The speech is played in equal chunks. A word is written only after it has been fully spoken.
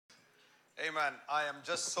Amen. I am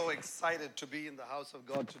just so excited to be in the house of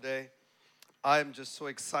God today. I am just so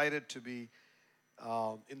excited to be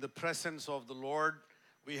in the presence of the Lord.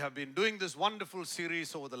 We have been doing this wonderful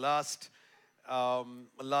series over the last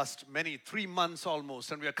many 3 months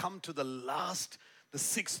almost, and we have come to the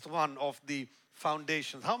sixth one of the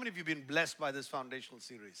foundations. How many of you have been blessed by this foundational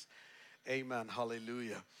series? Amen.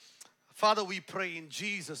 Hallelujah. Father, we pray in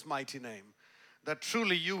Jesus' mighty name that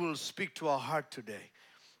truly you will speak to our heart today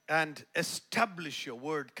and establish your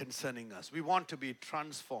word concerning us. We want to be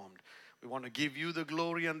transformed. We want to give you the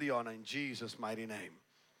glory and the honor in Jesus' mighty name.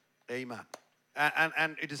 Amen.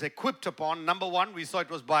 And it is equipped upon, number one, we saw it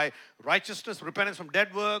was by righteousness, repentance from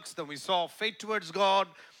dead works. Then we saw faith towards God.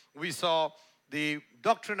 We saw the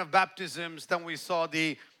doctrine of baptisms. Then we saw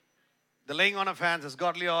the laying on of hands as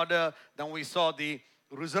godly order. Then we saw the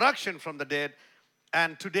resurrection from the dead.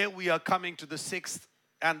 And today we are coming to the sixth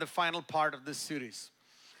and the final part of this series.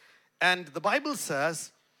 And the Bible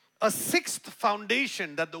says a sixth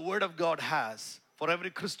foundation that the Word of God has for every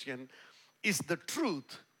Christian is the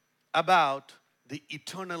truth about the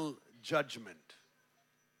eternal judgment.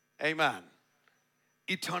 Amen.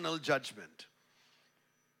 Eternal judgment.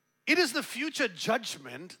 It is the future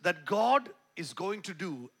judgment that God is going to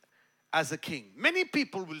do as a king. Many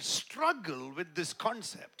people will struggle with this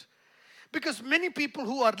concept because many people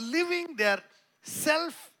who are living their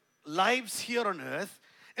self lives here on earth,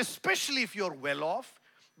 especially if you're well off,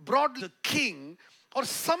 brought the king or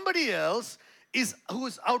somebody else who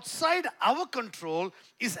is outside our control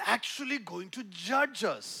is actually going to judge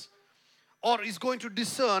us or is going to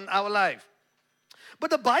discern our life. But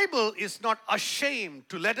the Bible is not ashamed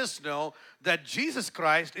to let us know that Jesus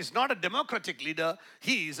Christ is not a democratic leader.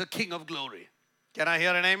 He is a king of glory. Can I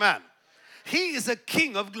hear an amen? He is a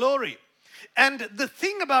king of glory. And the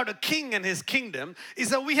thing about a king and his kingdom is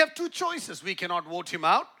that we have two choices. We cannot vote him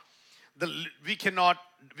out. We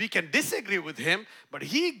can disagree with him, but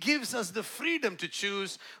he gives us the freedom to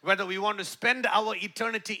choose whether we want to spend our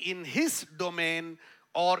eternity in his domain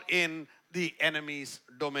or in the enemy's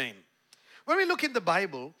domain. When we look in the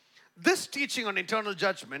Bible, this teaching on eternal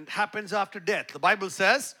judgment happens after death. The Bible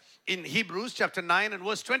says in Hebrews chapter 9 and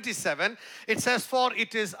verse 27, it says, "For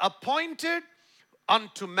it is appointed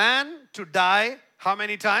unto man to die," how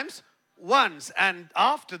many times? Once. "And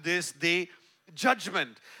after this, the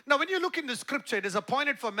judgment." Now, when you look in the scripture, it is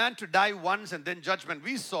appointed for man to die once and then judgment.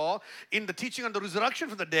 We saw in the teaching on the resurrection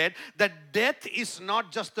from the dead that death is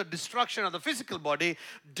not just the destruction of the physical body.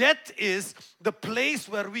 Death is the place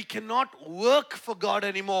where we cannot work for God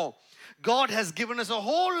anymore. God has given us a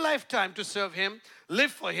whole lifetime to serve him,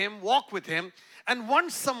 live for him, walk with him. And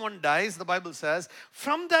once someone dies, the Bible says,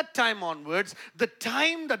 from that time onwards, the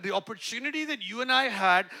time that the opportunity that you and I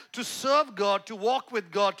had to serve God, to walk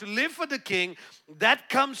with God, to live for the King, that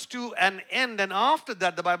comes to an end. And after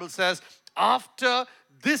that, the Bible says, after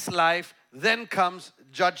this life, then comes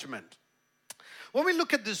judgment. When we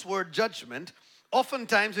look at this word judgment,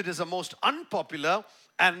 oftentimes it is a most unpopular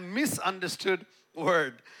and misunderstood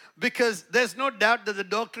word. Because there's no doubt that the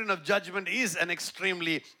doctrine of judgment is an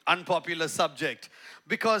extremely unpopular subject.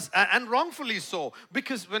 Because, and wrongfully so,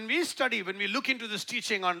 because when we look into this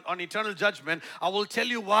teaching on eternal judgment, I will tell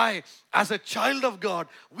you why. As a child of God,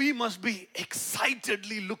 we must be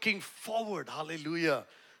excitedly looking forward, hallelujah,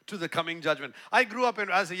 to the coming judgment. I grew up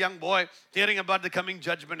as a young boy hearing about the coming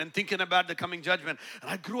judgment and thinking about the coming judgment.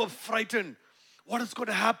 And I grew up frightened. What is going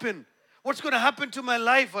to happen? What's going to happen to my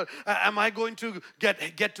life? Am I going to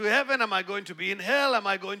get to heaven? Am I going to be in hell? Am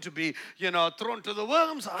I going to be, thrown to the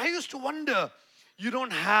worms? I used to wonder. You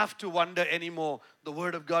don't have to wonder anymore. The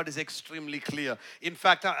Word of God is extremely clear. In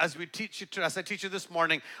fact, as I teach you this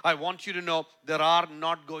morning, I want you to know there are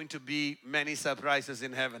not going to be many surprises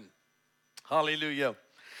in heaven. Hallelujah.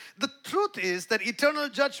 The truth is that eternal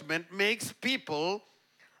judgment makes people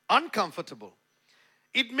uncomfortable.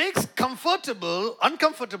 It makes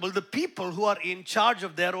uncomfortable the people who are in charge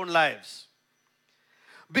of their own lives.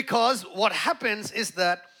 Because what happens is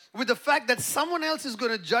that with the fact that someone else is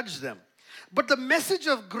going to judge them, but the message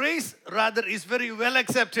of grace rather is very well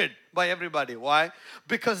accepted by everybody. Why?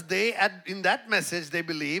 Because in that message they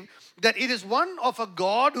believe that it is one of a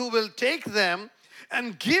God who will take them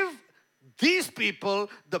and give these people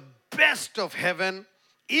the best of heaven,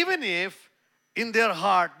 even if in their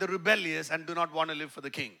heart they're rebellious and do not want to live for the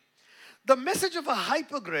King. The message of a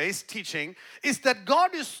hyper grace teaching is that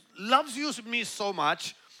God loves me so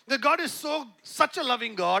much, that God is such a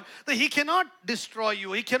loving God that he cannot destroy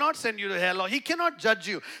you, he cannot send you to hell, or he cannot judge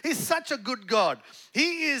you. He's such a good God.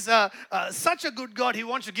 He is such a good God, he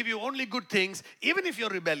wants to give you only good things, even if you're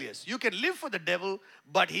rebellious. You can live for the devil,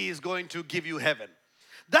 but he is going to give you heaven.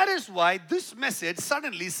 That is why this message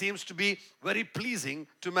suddenly seems to be very pleasing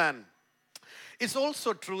to man. It's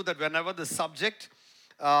also true that whenever the subject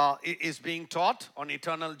is being taught on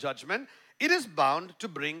eternal judgment, it is bound to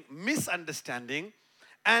bring misunderstanding,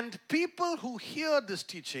 and people who hear this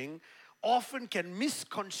teaching often can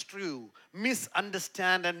misconstrue,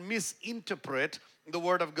 misunderstand, and misinterpret the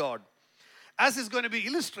Word of God. As is going to be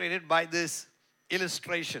illustrated by this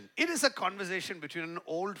illustration. It is a conversation between an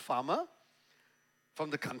old farmer from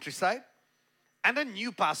the countryside and a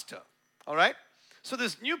new pastor, all right? So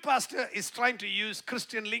this new pastor is trying to use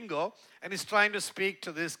Christian lingo and is trying to speak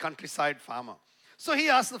to this countryside farmer. So he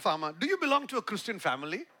asked the farmer, do you belong to a Christian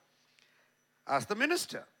family? Asked the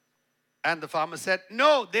minister. And the farmer said,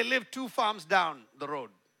 no, they live 2 farms down the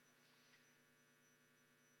road.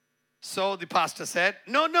 So the pastor said,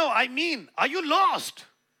 no, I mean, are you lost?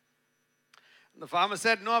 And the farmer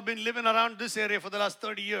said, no, I've been living around this area for the last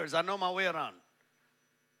 30 years. I know my way around.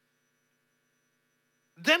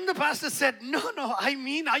 Then the pastor said, no, I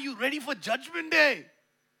mean, are you ready for Judgment Day?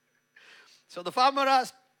 So the farmer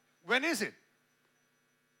asked, when is it?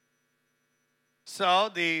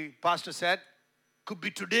 So the pastor said, could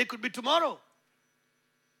be today, could be tomorrow.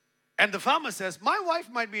 And the farmer says, my wife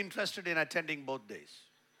might be interested in attending both days.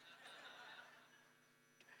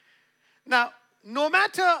 Now, no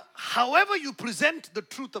matter however you present the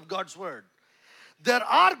truth of God's word, there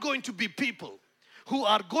are going to be people who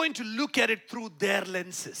are going to look at it through their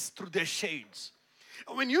lenses, through their shades.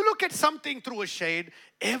 When you look at something through a shade,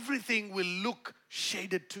 everything will look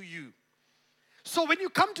shaded to you. So when you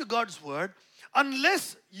come to God's word,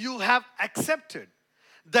 unless you have accepted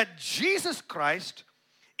that Jesus Christ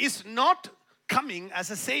is not coming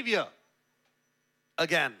as a savior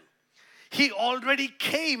again. He already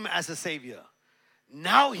came as a savior.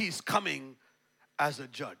 Now he's coming as a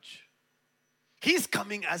judge. He's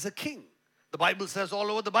coming as a king. The Bible says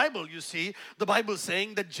all over the Bible, you see the Bible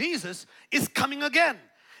saying that Jesus is coming again.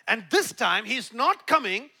 And this time he's not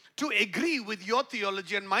coming to agree with your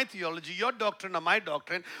theology and my theology, your doctrine or my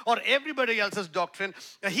doctrine, or everybody else's doctrine.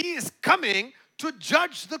 He is coming to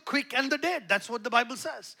judge the quick and the dead. That's what the Bible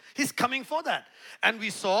says. He's coming for that. And we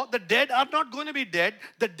saw the dead are not going to be dead.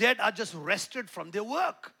 The dead are just rested from their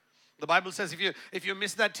work. The Bible says if you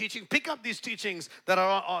miss that teaching, pick up these teachings that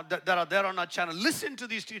are there on our channel. Listen to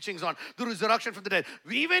these teachings on the resurrection from the dead.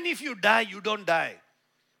 Even if you die, you don't die.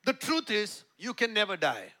 The truth is, you can never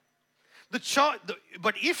die.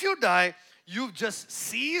 But if you die, you've just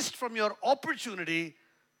ceased from your opportunity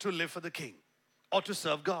to live for the King or to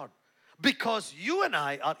serve God. Because you and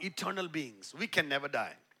I are eternal beings. We can never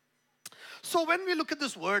die. So when we look at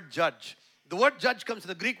this word judge, the word judge comes from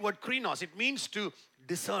the Greek word krinos. It means to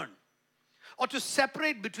discern or to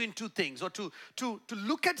separate between two things, or to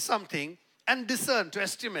look at something and discern, to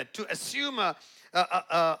estimate, to assume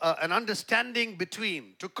an understanding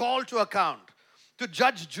between, to call to account, to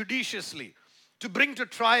judge judiciously, to bring to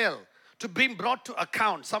trial, to be brought to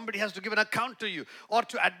account. Somebody has to give an account to you, or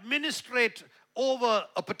to administrate over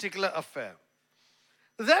a particular affair.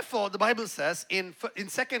 Therefore, the Bible says in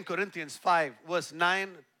 2 Corinthians 5, verse 9,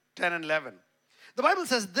 10, and 11, the Bible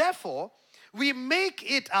says, therefore, we make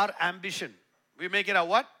it our ambition. We make it our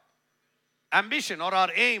what? Ambition or our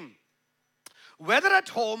aim, whether at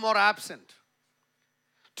home or absent,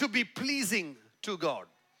 to be pleasing to God.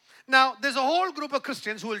 Now, there's a whole group of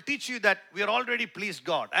Christians who will teach you that we are already pleased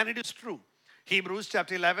God. And it is true. Hebrews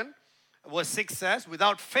chapter 11, verse 6 says,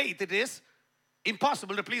 without faith it is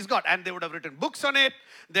impossible to please God. And they would have written books on it.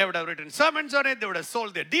 They would have written sermons on it. They would have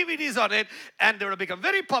sold their DVDs on it. And they would have become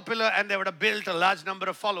very popular. And they would have built a large number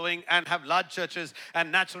of following and have large churches.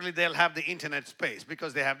 And naturally, they'll have the internet space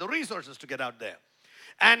because they have the resources to get out there.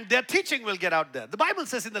 And their teaching will get out there. The Bible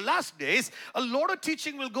says in the last days, a lot of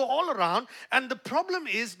teaching will go all around. And the problem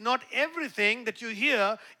is not everything that you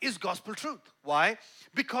hear is gospel truth. Why?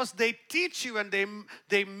 Because they teach you and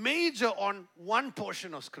they major on one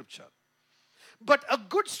portion of Scripture. But a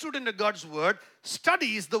good student of God's word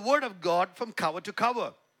studies the word of God from cover to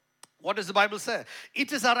cover. What does the Bible say?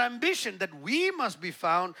 It is our ambition that we must be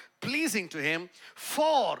found pleasing to Him,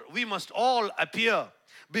 for we must all appear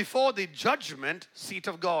before the judgment seat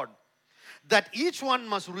of God, that each one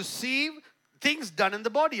must receive things done in the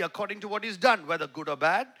body according to what is done, whether good or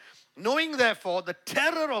bad. Knowing therefore the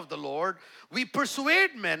terror of the Lord, we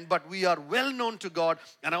persuade men, but we are well known to God,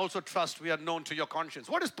 and I also trust we are known to your conscience.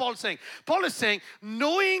 What is Paul saying? Paul is saying,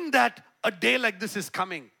 knowing that a day like this is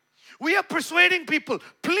coming, we are persuading people,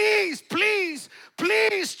 please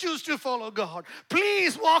choose to follow God.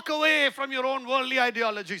 Please walk away from your own worldly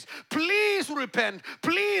ideologies. Please repent.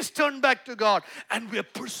 Please turn back to God. And we are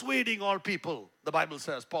persuading all people, the Bible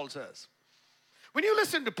says, Paul says. When you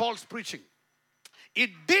listen to Paul's preaching, it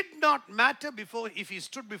did not matter before if he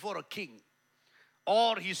stood before a king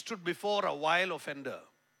or he stood before a vile offender,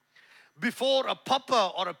 before a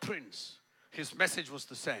pauper or a prince. His message was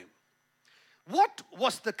the same. What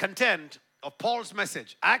was the content of Paul's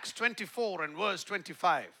message? Acts 24 and verse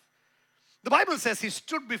 25. The Bible says he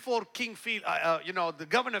stood before the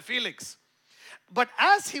governor Felix. But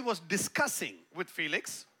as he was discussing with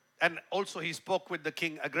Felix, and also he spoke with the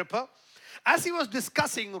king Agrippa, as he was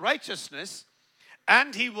discussing righteousness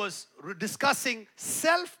and he was discussing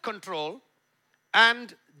self-control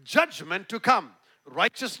and judgment to come.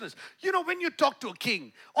 Righteousness. You know, when you talk to a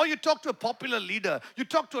king or you talk to a popular leader, you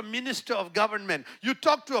talk to a minister of government, you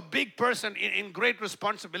talk to a big person in great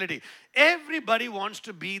responsibility, everybody wants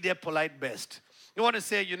to be their polite best. You want to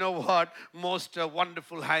say, you know what, most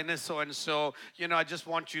wonderful highness so-and-so, I just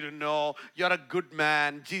want you to know you're a good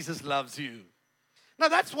man. Jesus loves you. Now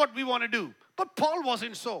that's what we want to do. But Paul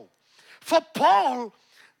wasn't so. For Paul,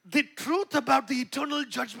 the truth about the eternal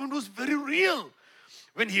judgment was very real.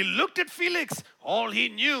 When he looked at Felix, all he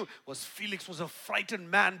knew was Felix was a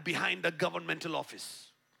frightened man behind a governmental office.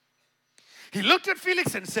 He looked at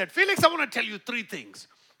Felix and said, Felix, I want to tell you 3 things.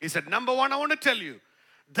 He said, number 1, I want to tell you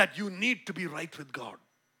that you need to be right with God.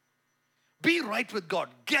 Be right with God.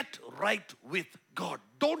 Get right with God.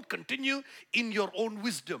 Don't continue in your own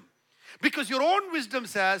wisdom. Because your own wisdom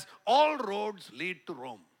says, all roads lead to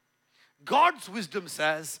Rome. God's wisdom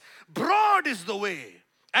says, broad is the way,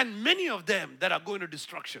 and many of them that are going to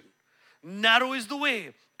destruction. Narrow is the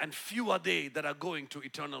way, and few are they that are going to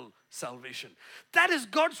eternal salvation. That is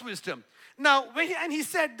God's wisdom. Now, he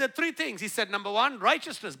said the 3 things. He said, number 1,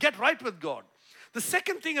 righteousness. Get right with God. The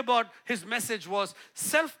second thing about his message was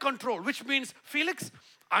self-control, which means, Felix,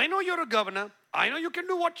 I know you're a governor. I know you can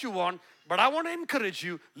do what you want, but I want to encourage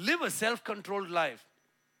you, live a self-controlled life.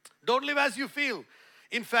 Don't live as you feel.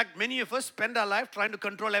 In fact, many of us spend our life trying to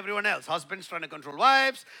control everyone else. Husbands trying to control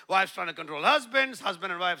wives, wives trying to control husbands,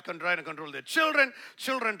 husband and wife trying to control their children,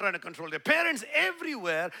 children trying to control their parents.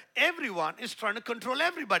 Everywhere, everyone is trying to control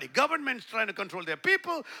everybody. Governments trying to control their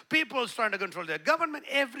people, people trying to control their government.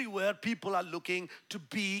 Everywhere, people are looking to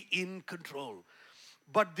be in control.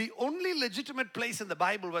 But the only legitimate place in the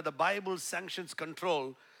Bible where the Bible sanctions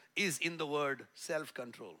control is in the word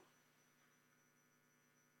self-control.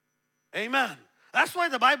 Amen. That's why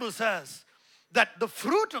the Bible says that the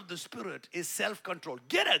fruit of the Spirit is self-control.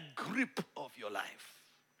 Get a grip of your life.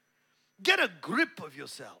 Get a grip of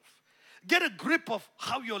yourself. Get a grip of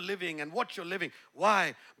how you're living and what you're living.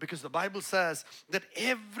 Why? Because the Bible says that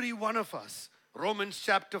every one of us, Romans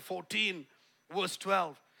chapter 14, verse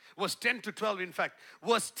 12, verse 10 to 12 in fact,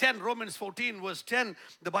 verse 10, Romans 14, verse 10,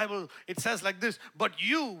 the Bible, it says like this, but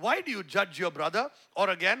you, why do you judge your brother? Or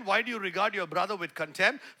again, why do you regard your brother with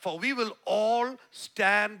contempt? For we will all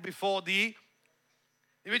stand before thee.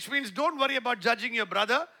 Which means don't worry about judging your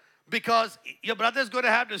brother, because your brother is going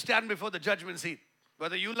to have to stand before the judgment seat.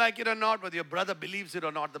 Whether you like it or not, whether your brother believes it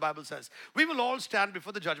or not, the Bible says, we will all stand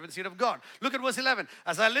before the judgment seat of God. Look at verse 11.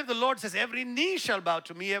 As I live, the Lord says, every knee shall bow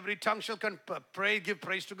to me, every tongue shall give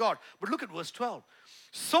praise to God. But look at verse 12.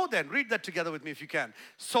 So then, read that together with me if you can.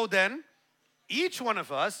 So then, each one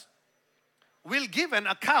of us will give an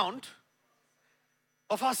account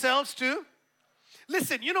of ourselves to.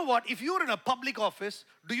 Listen, you know what? If you're in a public office,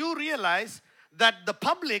 do you realize that the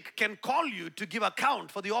public can call you to give account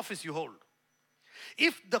for the office you hold?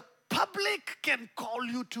 If the public can call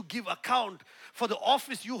you to give account for the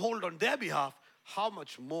office you hold on their behalf, how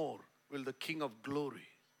much more will the King of Glory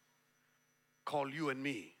call you and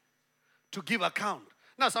me to give account?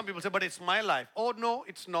 Now some people say, but it's my life. Oh no,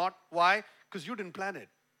 it's not. Why? Because you didn't plan it.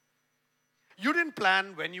 You didn't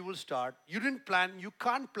plan when you will start. You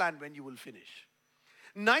can't plan when you will finish.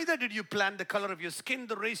 Neither did you plan the color of your skin,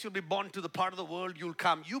 the race you'll be born to, the part of the world you'll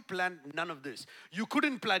come. You planned none of this. You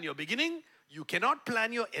couldn't plan your beginning. You cannot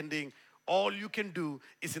plan your ending. All you can do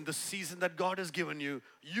is in the season that God has given you,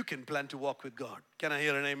 you can plan to walk with God. Can I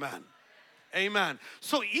hear an amen? Amen.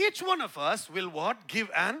 So each one of us will what?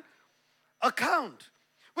 Give an account.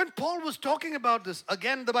 When Paul was talking about this,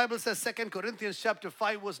 again the Bible says 2 Corinthians chapter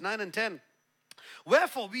 5 verse 9 and 10.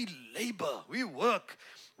 Wherefore we labor, we work,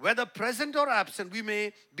 whether present or absent, we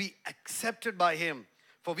may be accepted by him.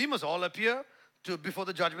 For we must all appear before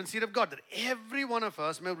the judgment seat of God, that every one of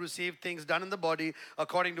us may receive things done in the body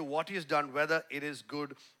according to what he has done, whether it is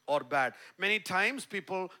good or bad. Many times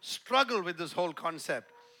people struggle with this whole concept.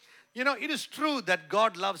 You know, it is true that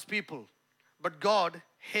God loves people, but God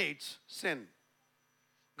hates sin.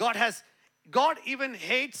 God even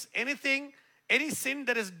hates any sin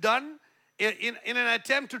that is done in an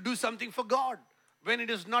attempt to do something for God when it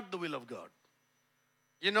is not the will of God.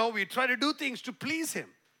 We try to do things to please Him,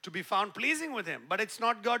 to be found pleasing with Him, but it's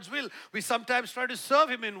not God's will. We sometimes try to serve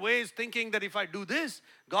Him in ways thinking that if I do this,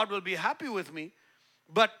 God will be happy with me.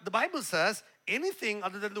 But the Bible says anything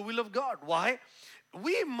other than the will of God. Why?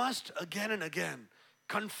 We must again and again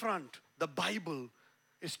confront the Bible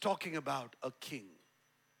is talking about a king.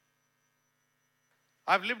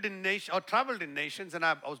 I've lived in nations or traveled in nations, and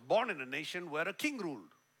I was born in a nation where a king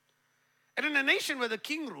ruled. And in a nation where the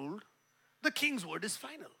king ruled, the king's word is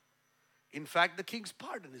final. In fact, the king's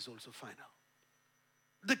pardon is also final.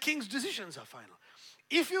 The king's decisions are final.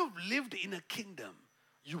 If you've lived in a kingdom,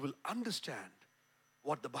 you will understand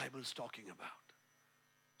what the Bible is talking about.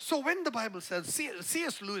 So when the Bible says,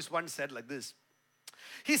 C.S. Lewis once said like this,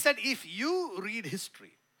 he said, if you read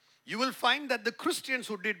history, you will find that the Christians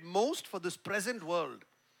who did most for this present world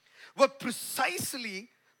were precisely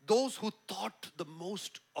those who thought the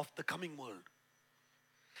most of the coming world.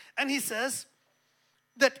 And he says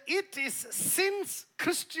that it is since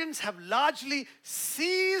Christians have largely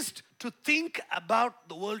ceased to think about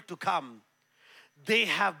the world to come, they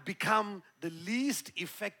have become the least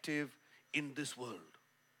effective in this world.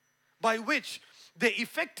 By which the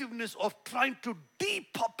effectiveness of trying to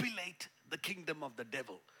depopulate the kingdom of the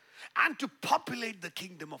devil and to populate the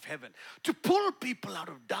kingdom of heaven, to pull people out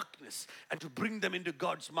of darkness and to bring them into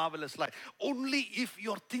God's marvelous light. Only if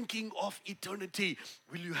you're thinking of eternity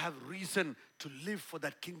will you have reason to live for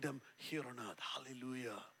that kingdom here on earth.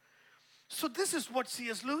 Hallelujah. So this is what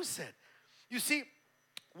C.S. Lewis said. You see,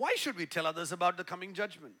 why should we tell others about the coming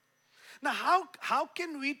judgment? Now, how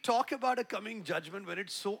can we talk about a coming judgment when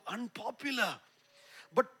it's so unpopular?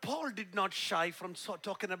 But Paul did not shy from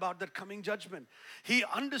talking about that coming judgment. He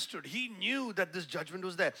understood, he knew that this judgment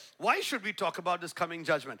was there. Why should we talk about this coming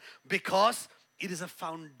judgment? Because it is a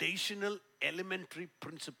foundational, elementary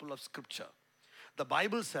principle of Scripture. The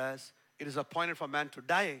Bible says it is appointed for man to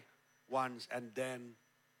die once and then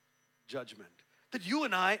judgment. That you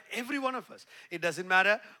and I, every one of us, it doesn't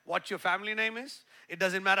matter what your family name is. It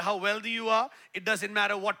doesn't matter how wealthy you are. It doesn't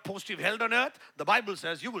matter what post you've held on earth. The Bible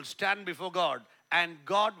says you will stand before God and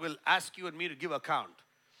God will ask you and me to give account.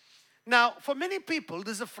 Now, for many people,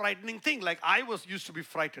 this is a frightening thing. Like I used to be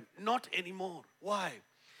frightened. Not anymore. Why?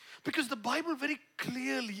 Because the Bible very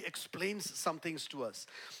clearly explains some things to us.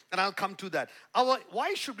 And I'll come to that.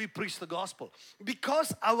 Why should we preach the gospel?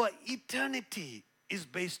 Because our eternity is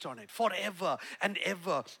based on it forever and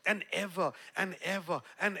ever and ever and ever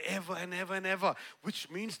and ever and ever and ever, which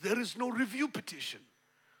means there is no review petition.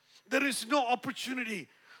 There is no opportunity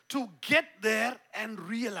to get there and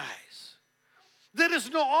realize. There is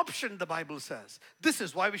no option, the Bible says. This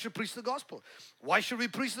is why we should preach the gospel. Why should we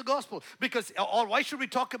preach the gospel? Or why should we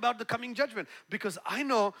talk about the coming judgment? Because I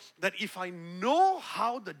know that if I know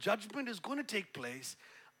how the judgment is going to take place,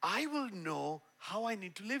 I will know how I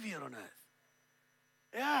need to live here on earth.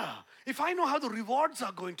 Yeah, if I know how the rewards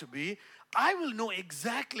are going to be, I will know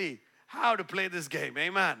exactly how to play this game.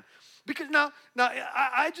 Amen. Because now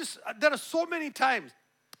there are so many times,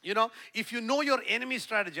 if you know your enemy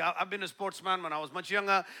strategy. I've been a sportsman when I was much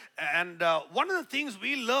younger, and one of the things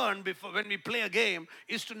we learn when we play a game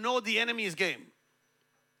is to know the enemy's game.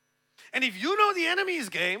 And if you know the enemy's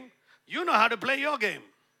game, you know how to play your game.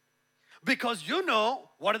 Because you know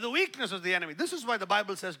what are the weaknesses of the enemy. This is why the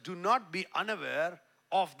Bible says, do not be unaware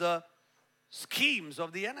of the schemes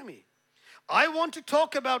of the enemy. I want to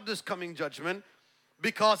talk about this coming judgment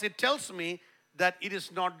because it tells me that it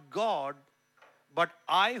is not God, but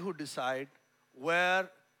I who decide where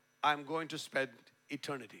I'm going to spend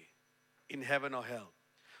eternity, in heaven or hell.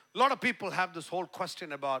 A lot of people have this whole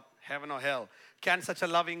question about heaven or hell. Can such a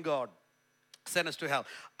loving God send us to hell?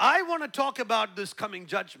 I want to talk about this coming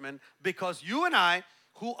judgment because you and I,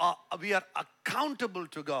 we are accountable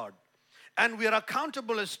to God. And we are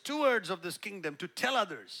accountable as stewards of this kingdom to tell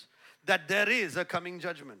others that there is a coming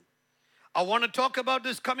judgment. I want to talk about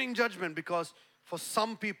this coming judgment because for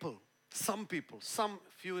some people, some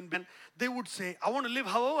few in men, they would say, I want to live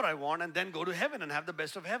however I want and then go to heaven and have the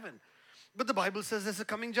best of heaven. But the Bible says there's a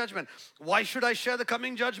coming judgment. Why should I share the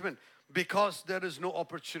coming judgment? Because there is no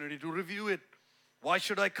opportunity to review it. Why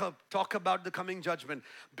should I talk about the coming judgment?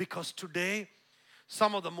 Because today,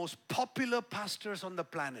 some of the most popular pastors on the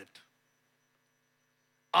planet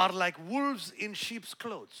are like wolves in sheep's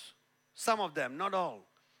clothes. Some of them, not all,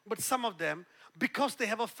 but some of them, because they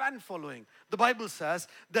have a fan following. The Bible says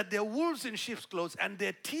that they're wolves in sheep's clothes and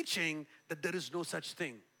they're teaching that there is no such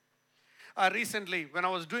thing. Recently, when I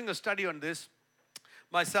was doing a study on this,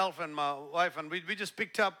 myself and my wife, and we just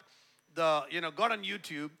picked up got on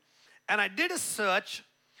YouTube, and I did a search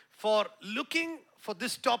for looking for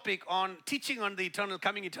this topic on teaching on the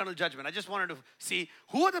coming eternal judgment. I just wanted to see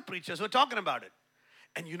who are the preachers who are talking about it.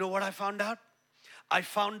 And you know what I found out? I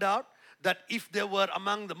found out that if there were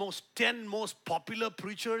among the 10 most popular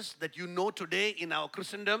preachers that you know today in our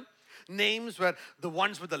Christendom, names were the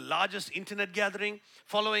ones with the largest internet gathering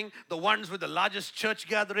following, the ones with the largest church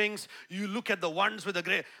gatherings. You look at the ones with the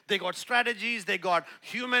great, they got strategies, they got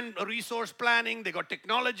human resource planning, they got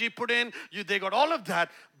technology put in, they got all of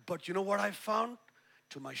that. But you know what I found?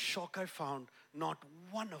 To my shock, I found not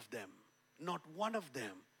one of them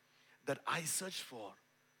that I searched for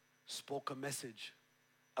spoke a message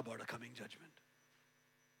about a coming judgment.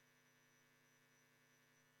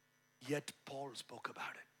 Yet Paul spoke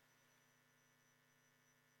about it.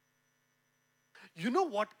 You know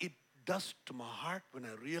what it does to my heart when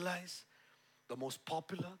I realize the most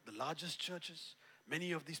popular, the largest churches,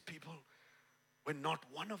 many of these people, when not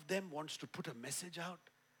one of them wants to put a message out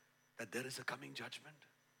that there is a coming judgment?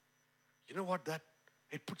 You know what?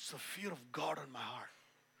 It puts the fear of God on my heart.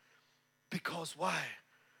 Because why?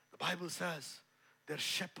 The Bible says their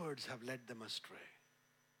shepherds have led them astray.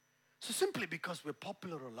 So simply because we're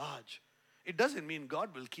popular or large, it doesn't mean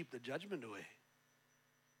God will keep the judgment away.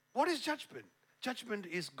 What is judgment? Judgment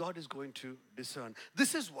is God is going to discern.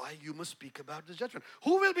 This is why you must speak about the judgment.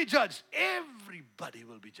 Who will be judged? Everybody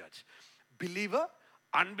will be judged. Believer,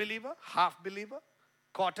 unbeliever, half believer,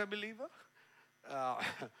 quarter believer,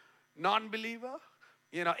 non-believer.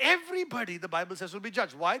 Everybody, the Bible says, will be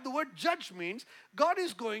judged. Why? The word judge means God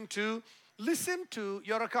is going to listen to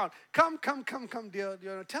your account. Come, dear.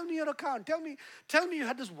 Tell me your account. Tell me you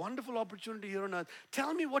had this wonderful opportunity here on earth.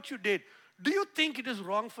 Tell me what you did. Do you think it is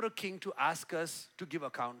wrong for a king to ask us to give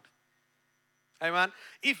account? Amen.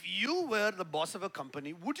 If you were the boss of a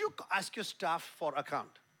company, would you ask your staff for account?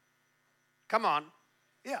 Come on.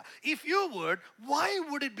 Yeah. If you would, why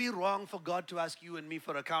would it be wrong for God to ask you and me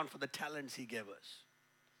for account for the talents He gave us?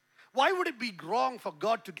 Why would it be wrong for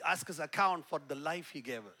God to ask us account for the life He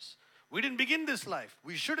gave us? We didn't begin this life.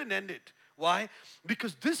 We shouldn't end it. Why?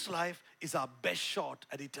 Because this life is our best shot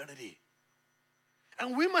at eternity.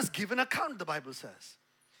 And we must give an account, the Bible says.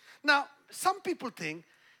 Now, some people think,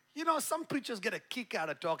 some preachers get a kick out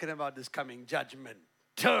of talking about this coming judgment.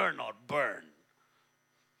 Turn or burn.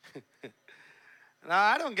 Now,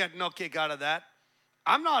 I don't get no kick out of that.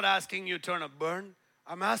 I'm not asking you turn or burn.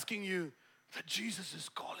 I'm asking you that Jesus is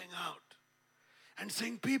calling out and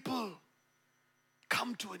saying, people,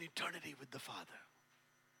 come to an eternity with the Father.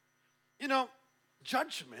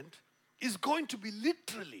 Judgment is going to be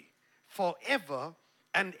literally forever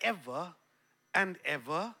and ever and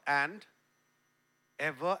ever and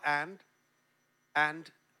ever and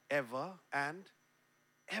ever and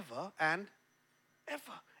ever and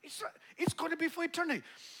ever. It's going to be for eternity.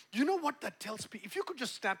 You know what that tells me? If you could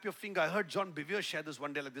just snap your finger. I heard John Bevere share this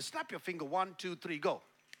one day like this. Snap your finger. 1, 2, 3, go.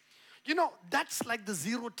 That's like the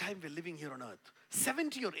zero time we're living here on earth.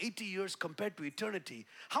 70 or 80 years compared to eternity.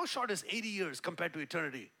 How short is 80 years compared to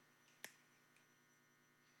eternity?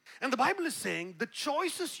 And the Bible is saying the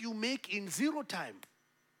choices you make in zero time.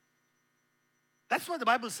 That's why the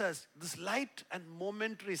Bible says this light and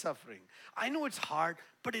momentary suffering. I know it's hard,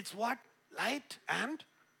 but it's what? Light and?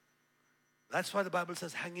 That's why the Bible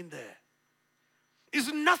says hang in there.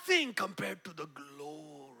 Is nothing compared to the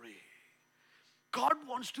glory. God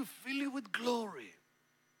wants to fill you with glory.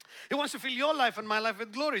 He wants to fill your life and my life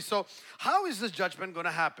with glory. So how is this judgment going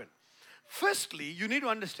to happen? Firstly, you need to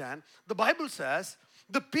understand, the Bible says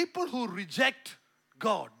the people who reject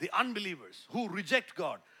God, the unbelievers who reject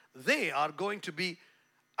God, they are going to be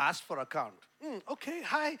asked for account. Okay,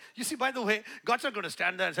 hi. You see, by the way, God's not going to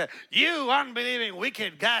stand there and say, you unbelieving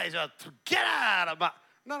wicked guys, get out of my...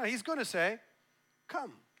 No, He's going to say,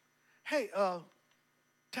 come. Hey,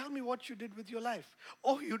 tell me what you did with your life.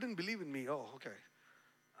 Oh, you didn't believe in me. Oh, okay.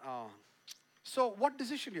 So what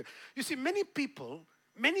decision you see, many people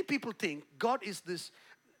think God is this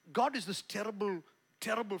terrible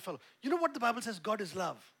fellow. You know what the Bible says? God is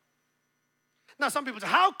love. Now some people say,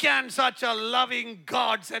 how can such a loving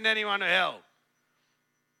God send anyone to hell?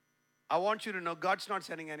 I want you to know God's not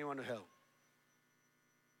sending anyone to hell.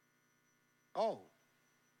 Oh,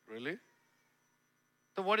 really?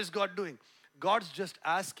 So what is God doing? God's just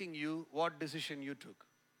asking you what decision you took.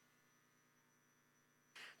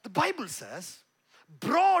 The Bible says,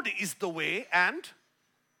 broad is the way and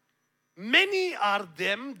many are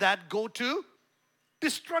them that go to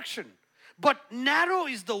destruction. But narrow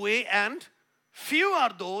is the way and few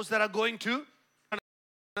are those that are going to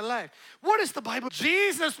life. What is the Bible?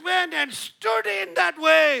 Jesus went and stood in that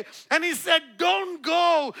way and he said, don't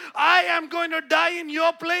go. I am going to die in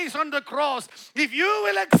your place on the cross. If you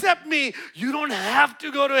will accept me, you don't have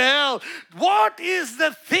to go to hell. What is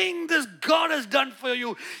the thing this God has done for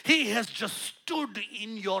you? He has just stood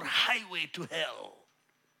in your highway to hell.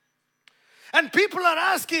 And people are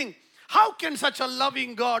asking, how can such a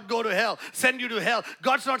loving God go to hell, send you to hell?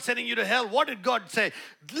 God's not sending you to hell. What did God say?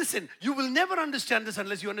 Listen, you will never understand this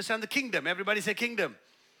unless you understand the kingdom. Everybody say kingdom.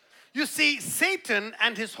 You see, Satan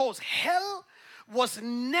and his host, hell was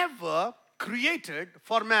never created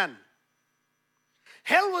for man.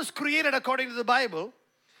 Hell was created according to the Bible.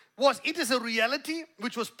 It is a reality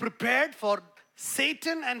which was prepared for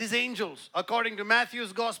Satan and his angels according to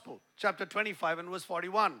Matthew's Gospel, chapter 25 and verse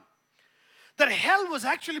 41. That hell was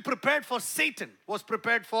actually prepared for Satan. Was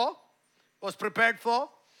prepared for.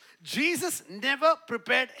 Jesus never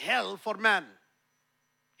prepared hell for man.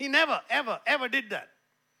 He never, ever did that.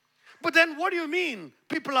 But then what do you mean?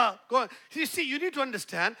 People are going. You see, you need to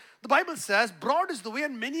understand. The Bible says, broad is the way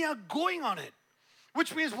and many are going on it.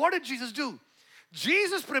 Which means, what did Jesus do?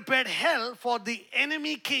 Jesus prepared hell for the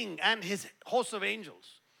enemy king and his host of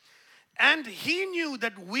angels. And he knew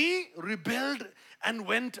that we rebelled and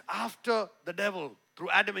went after the devil through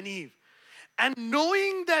Adam and Eve. And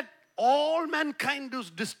knowing that all mankind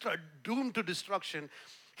was doomed to destruction,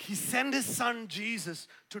 he sent his son Jesus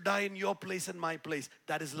to die in your place and my place.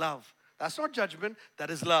 That is love. That's not judgment,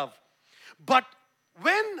 that is love. But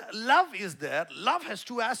when love is there, love has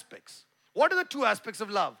two aspects. What are the two aspects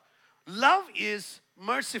of love? Love is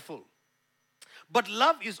merciful, but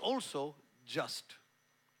love is also just.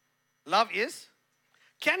 Love is.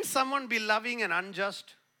 Can someone be loving and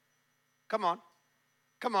unjust? Come on.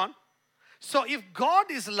 So if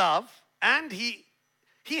God is love and he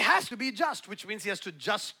has to be just, which means he has to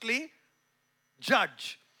justly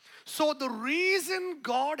judge. So the reason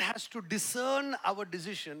God has to discern our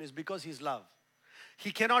decision is because he's love.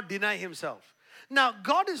 He cannot deny himself. Now,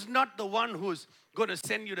 God is not the one who's going to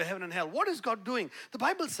send you to heaven and hell. What is God doing? The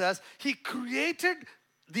Bible says he created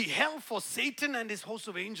the hell for Satan and his host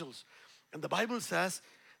of angels. And the Bible says,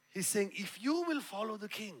 he's saying, if you will follow the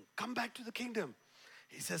king, come back to the kingdom.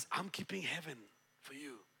 He says, I'm keeping heaven for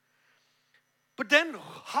you. But then,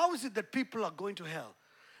 how is it that people are going to hell?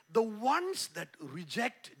 The ones that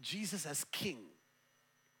reject Jesus as king.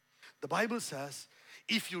 The Bible says,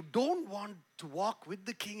 if you don't want to walk with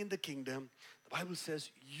the king in the kingdom, the Bible says,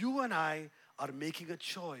 you and I are making a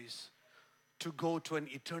choice to go to an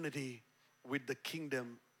eternity with the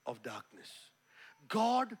kingdom of darkness.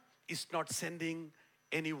 God is not sending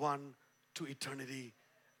anyone to eternity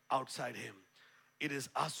outside him. It is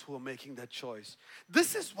us who are making that choice.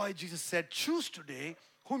 This is why Jesus said, choose today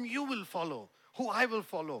whom you will follow, who I will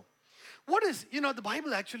follow. What is, the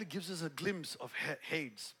Bible actually gives us a glimpse of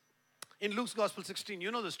Hades. In Luke's Gospel 16,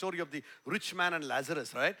 you know the story of the rich man and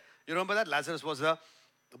Lazarus, right? You remember that? Lazarus was a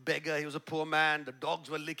beggar. He was a poor man. The dogs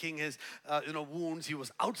were licking his, wounds. He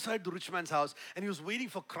was outside the rich man's house and he was waiting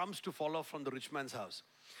for crumbs to fall off from the rich man's house.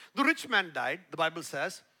 The rich man died, the Bible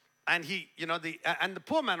says, and and the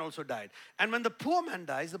poor man also died. And when the poor man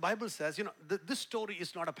dies, the Bible says, this story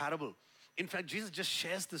is not a parable. In fact, Jesus just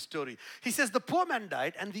shares this story. He says, the poor man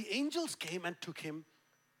died and the angels came and took him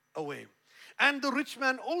away. And the rich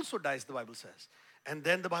man also dies, the Bible says. And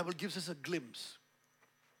then the Bible gives us a glimpse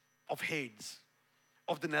of Hades,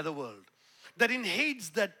 of the netherworld. That in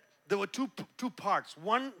Hades, that there were two parts.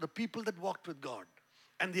 One, the people that walked with God.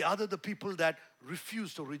 And the other, the people that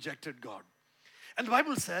refused or rejected God. And the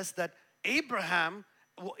Bible says that Abraham,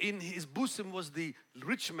 in his bosom was the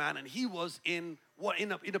rich man, and he was in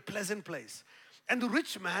a pleasant place. And the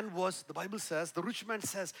rich man was, the Bible says, the rich man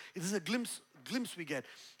says, it is a glimpse we get.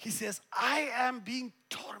 He says, I am being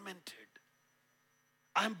tormented.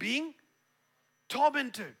 I'm being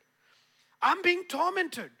tormented. I'm being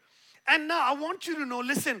tormented. And now I want you to know,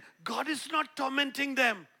 listen, God is not tormenting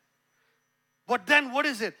them. But then what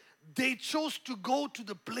is it? They chose to go to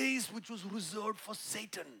the place which was reserved for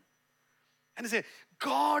Satan. And they say,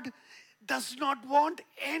 God does not want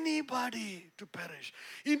anybody to perish.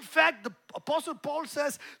 In fact, the Apostle Paul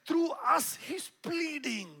says, through us, he's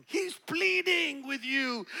pleading. He's pleading with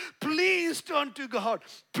you. Please turn to God.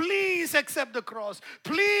 Please accept the cross.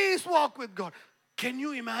 Please walk with God. Can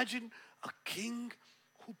you imagine a king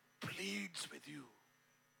who pleads with you?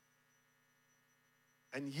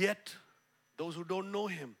 And yet, those who don't know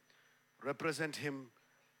him represent him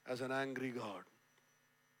as an angry God.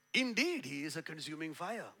 Indeed, he is a consuming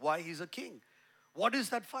fire. Why? He's a king. What is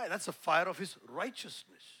that fire? That's a fire of his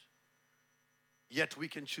righteousness. Yet we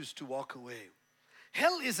can choose to walk away.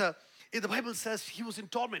 Hell is The Bible says he was in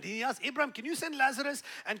torment. He asked Abraham, can you send Lazarus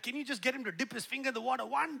and can you just get him to dip his finger in the water?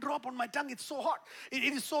 One drop on my tongue. It's so hot.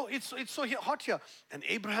 It's so hot here. And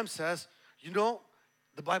Abraham says,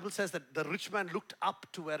 the Bible says that the rich man looked up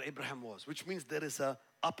to where Abraham was, which means there is a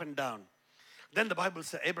up and down. Then the Bible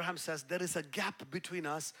says, Abraham says, there is a gap between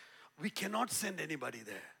us. We cannot send anybody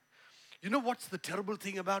there. You know what's the terrible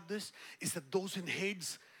thing about this? Is that those in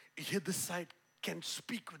Hades, here this side, can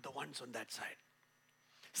speak with the ones on that side.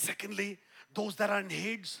 Secondly, those that are in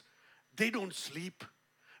Hades, they don't sleep.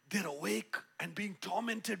 They're awake and being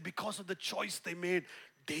tormented because of the choice they made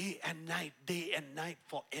day and night,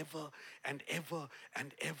 forever and ever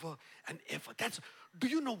and ever and ever. Do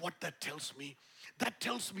you know what that tells me? That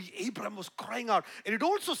tells me Abraham was crying out. And it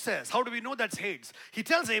also says, how do we know that's Hades? He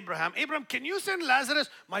tells Abraham, can you send Lazarus?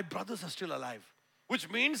 My brothers are still alive. Which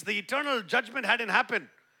means the eternal judgment hadn't happened.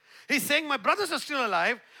 He's saying, my brothers are still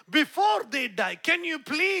alive. Before they die, can you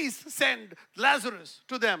please send Lazarus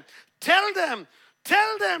to them? Tell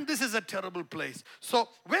them this is a terrible place. So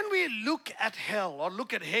when we look at hell or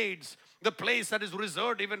look at Hades, the place that is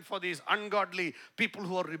reserved even for these ungodly people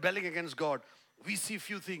who are rebelling against God, we see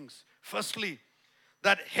few things. Firstly,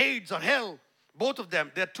 that Hades or hell, both of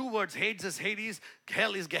them, there are two words. Hades is Hades,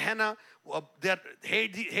 hell is Gehenna.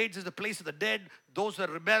 Hades is the place of the dead. Those who are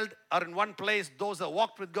rebelled are in one place. Those who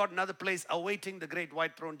walked with God, another place, awaiting the great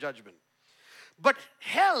white throne judgment. But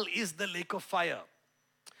hell is the lake of fire.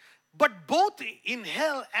 But both in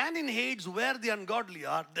hell and in Hades, where the ungodly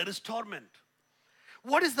are, there is torment.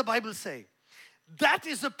 What does the Bible say? That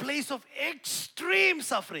is a place of extreme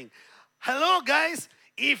suffering. Hello, guys.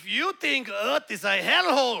 If you think earth is a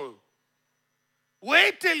hellhole,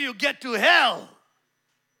 wait till you get to hell.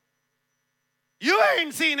 You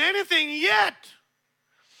ain't seen anything yet.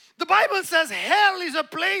 The Bible says hell is a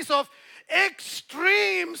place of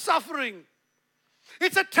extreme suffering.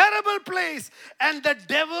 It's a terrible place. And the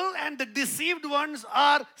devil and the deceived ones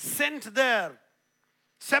are sent there,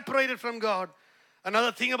 separated from God.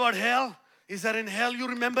 Another thing about hell is that in hell you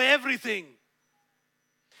remember everything.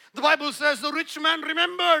 The Bible says the rich man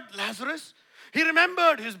remembered Lazarus. He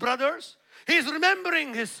remembered his brothers. He's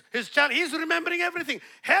remembering his child. He's remembering everything.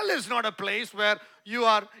 Hell is not a place where you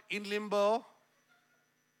are in limbo,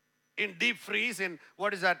 in deep freeze, in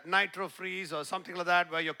what is that, nitro freeze or something like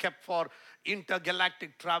that, where you're kept for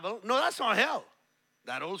intergalactic travel. No, that's not hell.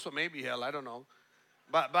 That also may be hell, I don't know.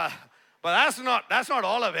 But that's not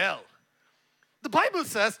all of hell. The Bible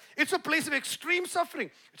says it's a place of extreme suffering.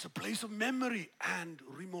 It's a place of memory and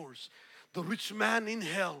remorse. The rich man in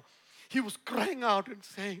hell, he was crying out and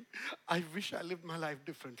saying, I wish I lived my life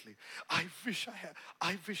differently. I wish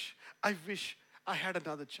I had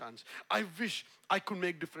another chance. I wish I could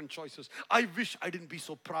make different choices. I wish I didn't be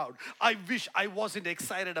so proud. I wish I wasn't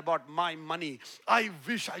excited about my money. I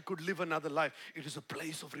wish I could live another life. It is a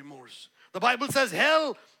place of remorse. The Bible says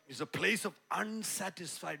hell is a place of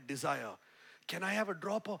unsatisfied desire. Can I have a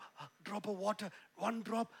drop of water? One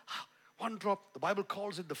drop. The Bible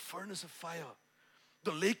calls it the furnace of fire,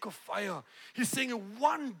 the lake of fire. He's saying in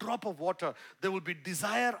one drop of water, there will be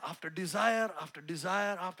desire after desire after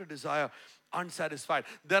desire after desire, unsatisfied.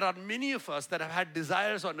 There are many of us that have had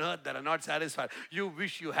desires on earth that are not satisfied. You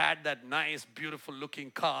wish you had that nice, beautiful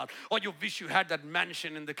looking car, or you wish you had that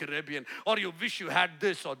mansion in the Caribbean, or you wish you had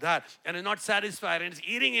this or that, and are not satisfied and it's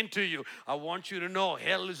eating into you. I want you to know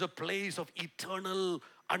hell is a place of eternal,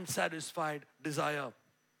 unsatisfied desire.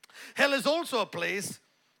 Hell is also a place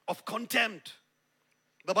of contempt.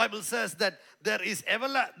 The Bible says that there is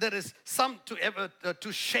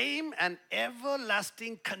to shame and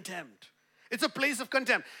everlasting contempt. It's a place of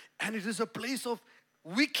contempt. And it is a place of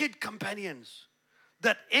wicked companions.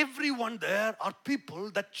 That everyone there are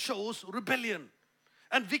people that chose rebellion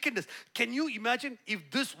and wickedness. Can you imagine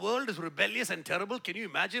if this world is rebellious and terrible? Can you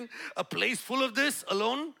imagine a place full of this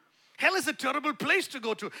alone? Hell is a terrible place to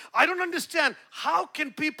go to. I don't understand. How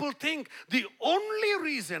can people think the only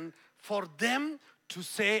reason for them to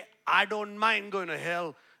say, I don't mind going to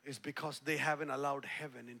hell, is because they haven't allowed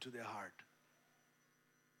heaven into their heart?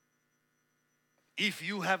 If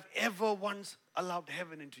you have ever once allowed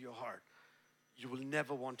heaven into your heart, you will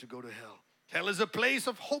never want to go to hell. Hell is a place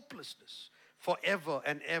of hopelessness. Forever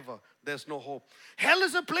and ever, there's no hope. Hell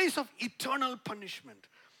is a place of eternal punishment.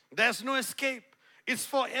 There's no escape. It's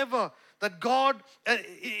forever. That God,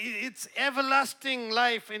 it's everlasting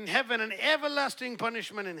life in heaven and everlasting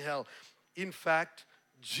punishment in hell. In fact,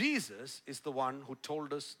 Jesus is the one who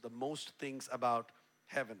told us the most things about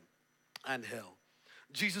heaven and hell.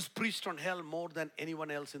 Jesus preached on hell more than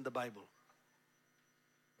anyone else in the Bible.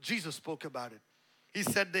 Jesus spoke about it. He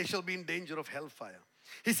said they shall be in danger of hellfire.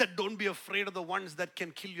 He said, don't be afraid of the ones that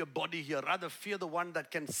can kill your body here. Rather fear the one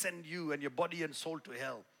that can send you and your body and soul to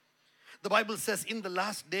hell. The Bible says in the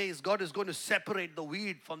last days, God is going to separate the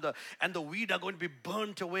wheat and the wheat are going to be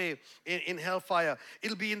burnt away in hellfire.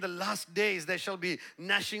 It'll be in the last days, there shall be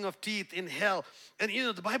gnashing of teeth in hell. And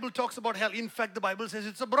the Bible talks about hell. In fact, the Bible says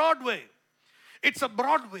it's a broad way. It's a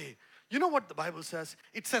broad way. You know what the Bible says?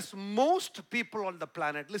 It says most people on the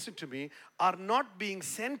planet, listen to me, are not being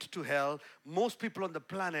sent to hell. Most people on the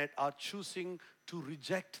planet are choosing to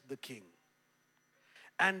reject the King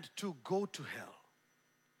and to go to hell.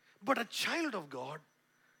 But a child of God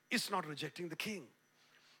is not rejecting the King.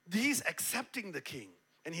 He's accepting the King.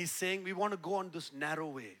 And he's saying, we want to go on this narrow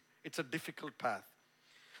way. It's a difficult path.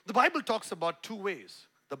 The Bible talks about two ways,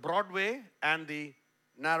 the broad way and the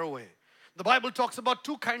narrow way. The Bible talks about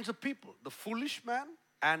two kinds of people, the foolish man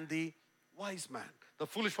and the wise man. The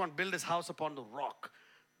foolish one built his house upon the rock,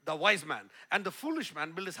 the wise man. And the foolish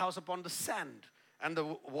man built his house upon the sand, and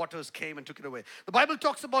the waters came and took it away. The Bible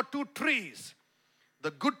talks about two trees,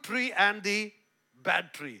 the good tree and the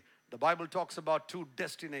bad tree. The Bible talks about two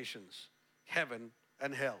destinations, heaven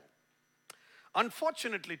and hell.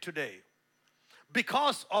 Unfortunately today,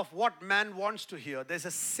 because of what man wants to hear, there's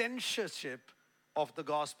a censorship of the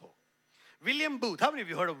gospel. William Booth, how many of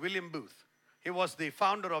you heard of William Booth? He was the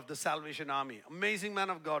founder of the Salvation Army. Amazing man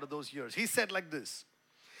of God of those years. He said like this,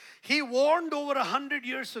 he warned over 100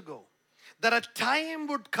 years ago that a time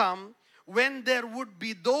would come when there would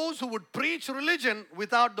be those who would preach religion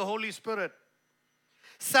without the Holy Spirit.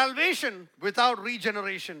 Salvation without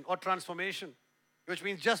regeneration or transformation, which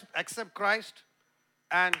means just accept Christ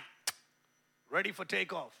and ready for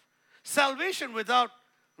takeoff. Salvation without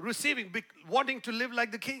receiving, wanting to live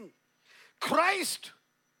like the King. Christ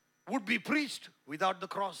would be preached without the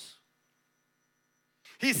cross.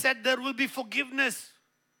 He said there will be forgiveness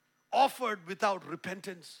offered without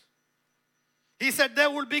repentance. He said there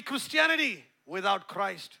will be Christianity without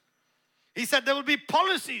Christ. He said there will be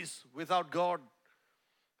policies without God.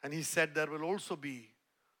 And he said there will also be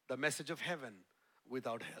the message of heaven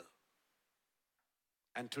without hell.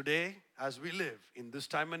 And today, as we live in this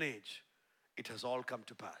time and age, it has all come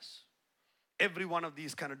to pass. Every one of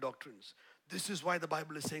these kind of doctrines. This is why the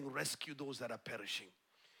Bible is saying rescue those that are perishing.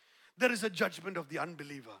 There is a judgment of the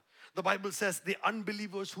unbeliever. The Bible says the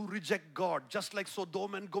unbelievers who reject God, just like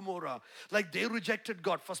Sodom and Gomorrah, like they rejected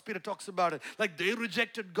God. First Peter talks about it. Like they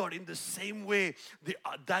rejected God in the same way.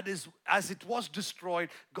 That is, as it was destroyed,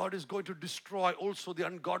 God is going to destroy also the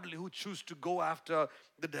ungodly who choose to go after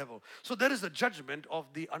the devil. So there is a judgment of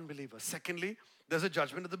the unbeliever. Secondly, there's a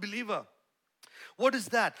judgment of the believer. What is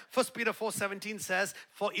that? 1 Peter 4:17 says,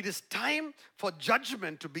 for it is time for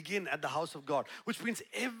judgment to begin at the house of God. Which means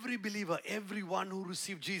every believer, everyone who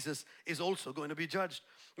received Jesus is also going to be judged.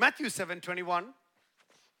 Matthew 7:21,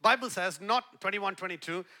 Bible says, not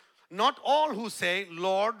 21:22, not all who say,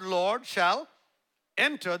 Lord, Lord, shall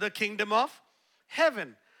enter the kingdom of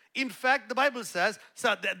heaven. In fact, the Bible says,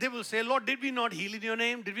 so they will say, Lord, did we not heal in your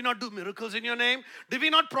name? Did we not do miracles in your name? Did we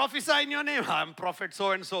not prophesy in your name? I'm prophet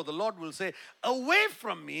so and so. The Lord will say, away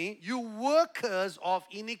from me, you workers of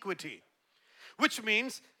iniquity. Which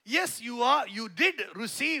means, yes, you did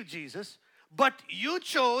receive Jesus, but you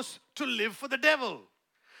chose to live for the devil.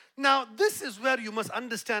 Now, this is where you must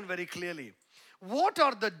understand very clearly. What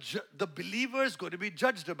are the believers going to be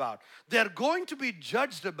judged about? They're going to be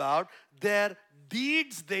judged about their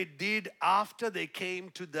deeds they did after they came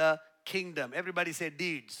to the kingdom. Everybody say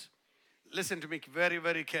deeds. Listen to me very,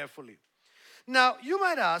 very carefully. Now, you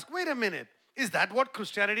might ask, wait a minute, is that what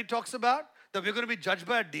Christianity talks about? That we're going to be judged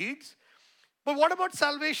by our deeds? But what about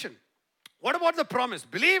salvation? What about the promise?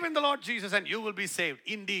 Believe in the Lord Jesus and you will be saved.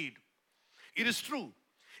 Indeed, it is true.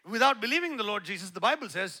 Without believing in the Lord Jesus, the Bible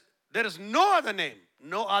says, there is no other name,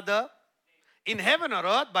 no other in heaven or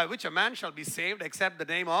earth by which a man shall be saved except the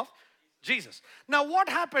name of Jesus. Now, what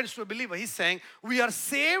happens to a believer? He's saying we are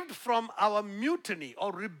saved from our mutiny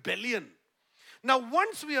or rebellion. Now,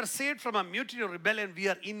 once we are saved from our mutiny or rebellion, we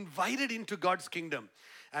are invited into God's kingdom.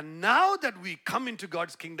 And now that we come into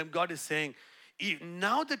God's kingdom, God is saying,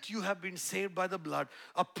 now that you have been saved by the blood,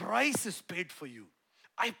 a price is paid for you.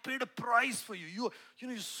 I paid a price for you.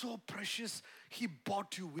 You're so precious. He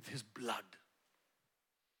bought you with his blood.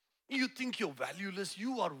 You think you're valueless.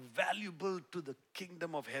 You are valuable to the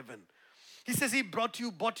kingdom of heaven. He says he bought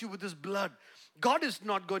you with his blood. God is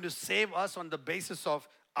not going to save us on the basis of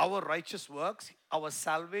our righteous works. Our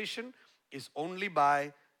salvation is only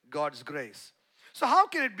by God's grace. So how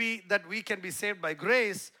can it be that we can be saved by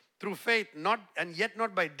grace through faith, and yet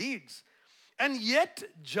not by deeds, and yet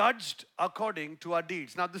judged according to our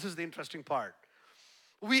deeds? Now this is the interesting part.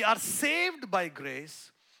 We are saved by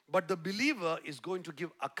grace, but the believer is going to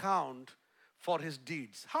give account for his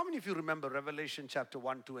deeds. How many of you remember Revelation chapter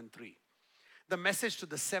 1, 2, and 3? The message to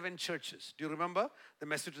the 7 churches. Do you remember the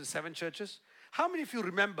message to the 7 churches? How many of you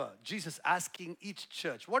remember Jesus asking each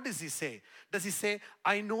church, what does he say? Does he say,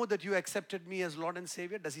 I know that you accepted me as Lord and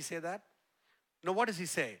Savior? Does he say that? No, what does he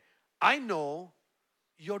say? I know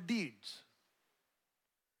your deeds.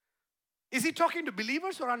 Is he talking to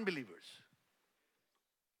believers or unbelievers?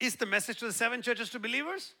 Is the message to the 7 churches to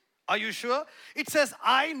believers? Are you sure? It says,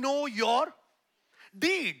 I know your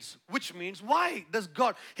deeds, which means, why does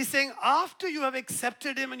God? He's saying, after you have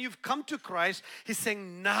accepted him and you've come to Christ, he's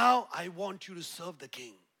saying, now I want you to serve the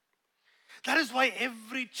King. That is why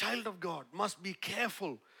every child of God must be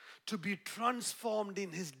careful to be transformed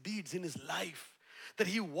in his deeds, in his life, that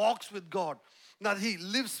he walks with God, that he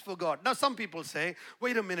lives for God. Now some people say,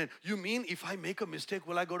 wait a minute, you mean if I make a mistake,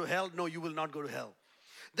 will I go to hell? No, you will not go to hell.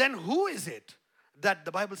 Then who is it that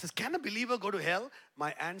the Bible says, can a believer go to hell?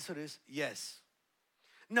 My answer is yes.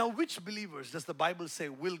 Now, which believers does the Bible say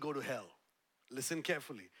will go to hell? Listen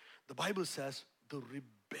carefully. The Bible says the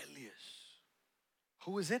rebellious.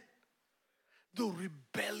 Who is it? The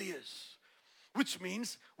rebellious. Which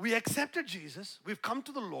means we accepted Jesus, we've come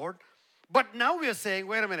to the Lord, but now we are saying,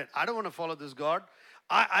 wait a minute, I don't want to follow this God.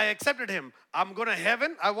 I accepted him. I'm going to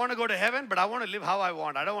heaven. I want to go to heaven, but I want to live how I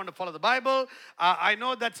want. I don't want to follow the Bible. I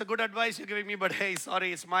know that's a good advice you're giving me, but hey,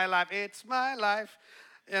 sorry, it's my life. It's my life.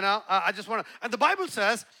 You know, I just want to. And the Bible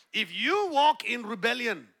says, if you walk in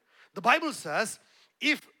rebellion, the Bible says,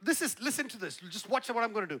 if this is, listen to this, just watch what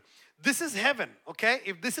I'm going to do. This is heaven, okay?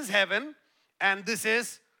 If this is heaven and this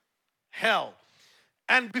is hell.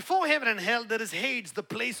 And before heaven and hell, there is Hades, the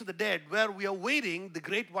place of the dead, where we are waiting the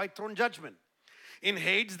great white throne judgment. In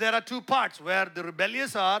Hades, there are 2 parts, where the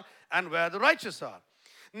rebellious are and where the righteous are.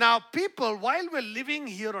 Now, people, while we're living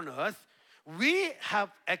here on earth, we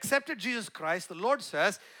have accepted Jesus Christ. The Lord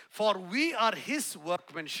says, for we are his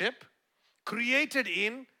workmanship, created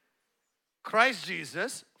in Christ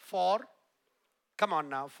Jesus for, come on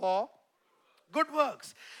now, for good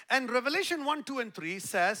works. And Revelation 1, 2, and 3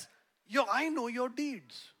 says, I know your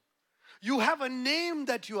deeds. You have a name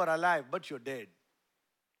that you are alive, but you're dead.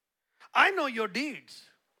 I know your deeds.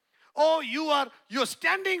 Oh, you're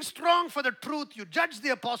standing strong for the truth. You judge the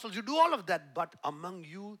apostles. You do all of that. But among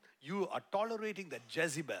you, you are tolerating that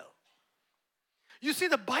Jezebel. You see,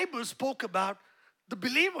 the Bible spoke about the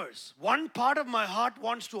believers. One part of my heart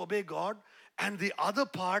wants to obey God, and the other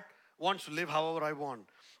part wants to live however I want.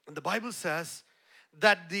 And the Bible says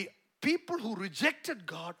that the people who rejected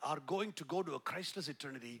God are going to go to a Christless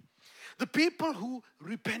eternity. The people who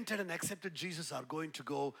repented and accepted Jesus are going to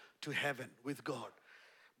go to heaven with God.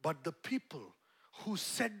 But the people who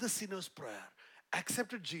said the sinner's prayer,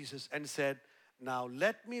 accepted Jesus and said, now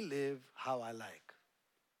let me live how I like.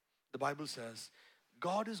 The Bible says,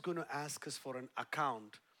 God is going to ask us for an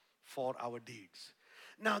account for our deeds.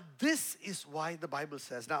 Now this is why the Bible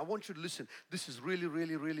says, now I want you to listen. This is really,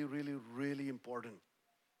 really, really, really, really important.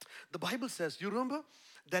 The Bible says, you remember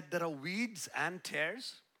that there are weeds and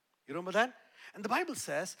tares? You remember that? And the Bible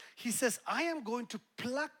says, he says, I am going to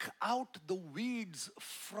pluck out the weeds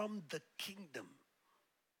from the kingdom.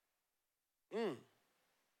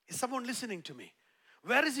 Is someone listening to me?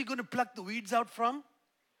 Where is he going to pluck the weeds out from?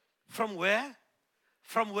 From where?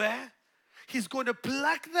 From where? He's going to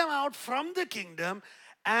pluck them out from the kingdom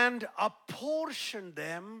and apportion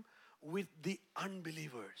them with the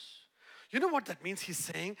unbelievers. You know what that means? He's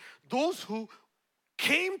saying those who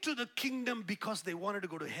came to the kingdom because they wanted to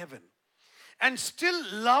go to heaven and still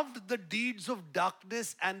loved the deeds of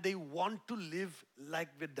darkness and they want to live like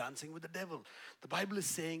we're dancing with the devil. The Bible is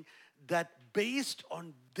saying that based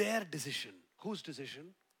on their decision, whose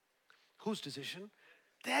decision? Whose decision?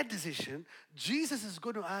 Their decision, Jesus is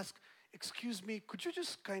going to ask, excuse me, could you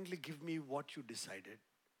just kindly give me what you decided?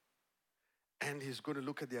 And he's going to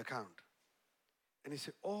look at the account. And he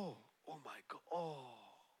said, oh my God,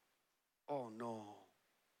 oh no.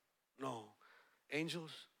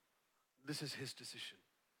 Angels, this is his decision.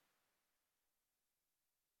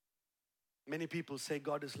 Many people say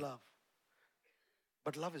God is love.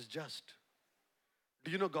 But love is just.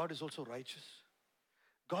 Do you know God is also righteous?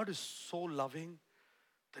 God is so loving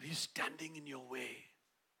that he's standing in your way.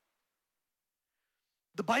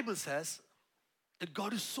 The Bible says that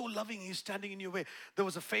God is so loving, he's standing in your way. There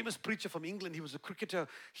was a famous preacher from England. He was a cricketer.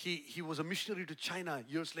 He was a missionary to China.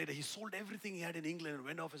 Years later, he sold everything he had in England and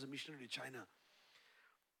went off as a missionary to China.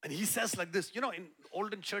 And he says like this, you know, in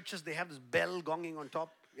olden churches, they have this bell gonging on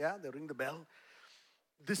top. Yeah, they ring the bell.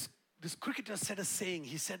 This cricketer said a saying.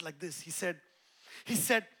 He said like this. He said,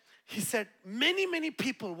 He said, many, many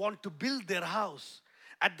people want to build their house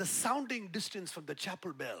at the sounding distance from the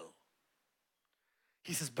chapel bell.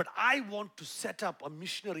 He says, but I want to set up a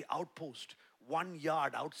missionary outpost 1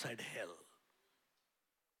 yard outside hell.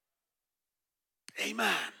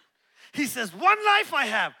 Amen. He says, one life I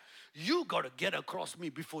have. You got to get across me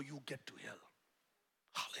before you get to hell.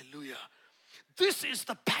 Hallelujah. This is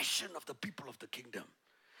the passion of the people of the kingdom.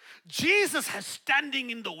 Jesus has standing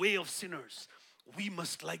in the way of sinners. We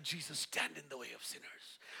must, like Jesus, stand in the way of sinners.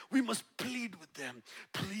 We must plead with them.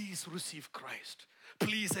 Please receive Christ.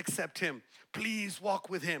 Please accept Him. Please walk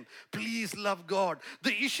with Him. Please love God.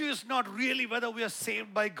 The issue is not really whether we are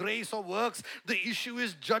saved by grace or works. The issue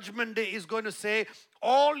is Judgment Day is going to say,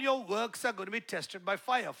 all your works are going to be tested by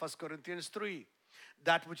fire. 1 Corinthians 3.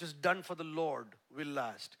 That which is done for the Lord will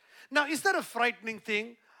last. Now, is that a frightening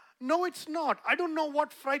thing? No, it's not. I don't know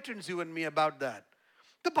what frightens you and me about that.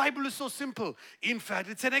 The Bible is so simple. In fact,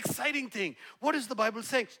 it's an exciting thing. What is the Bible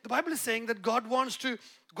saying? The Bible is saying that God wants to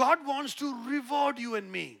reward you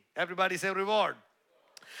and me. Everybody say reward.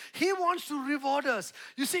 He wants to reward us.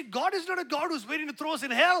 You see, God is not a God who's waiting to throw us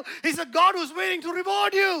in hell. He's a God who's waiting to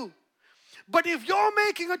reward you. But if you're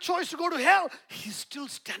making a choice to go to hell, He's still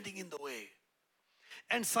standing in the way.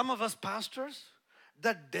 And some of us pastors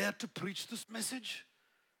that dare to preach this message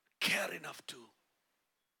care enough to,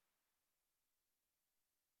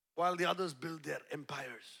 while the others build their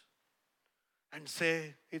empires and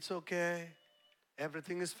say, it's okay,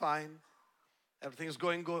 everything is fine, everything is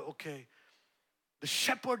going okay. The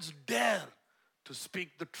shepherds dare to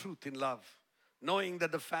speak the truth in love, knowing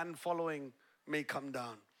that the fan following may come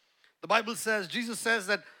down. The Bible says, Jesus says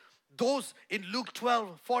that those in Luke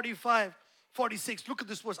 12, 45, 46, look at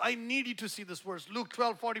this verse. I need you to see this verse. Luke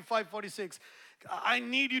 12, 45, 46. I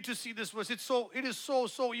need you to see this verse. It is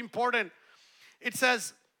so important. It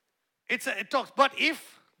says, it talks, but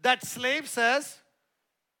if that slave says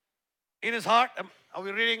in his heart, are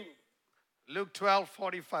we reading Luke 12,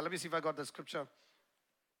 45? Let me see if I got the scripture.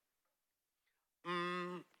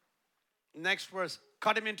 Next verse,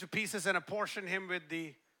 cut him into pieces and apportion him with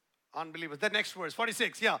the unbelievers. The next verse,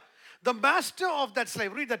 46, yeah. The master of that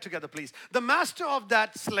slave, read that together please. The master of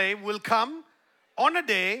that slave will come on a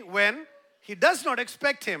day when he does not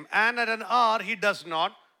expect him, and at an hour he does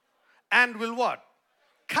not, and will what?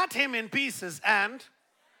 Cut him in pieces and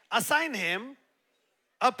assign him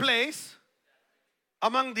a place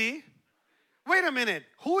among the, wait a minute,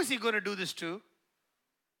 who is he going to do this to?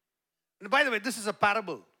 And by the way, this is a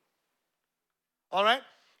parable. All right?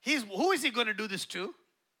 Who is he going to do this to?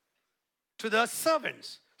 To the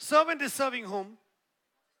servants. Servant is serving whom?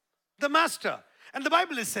 The master. And the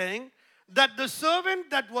Bible is saying that the servant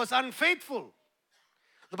that was unfaithful,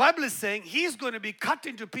 the Bible is saying he's going to be cut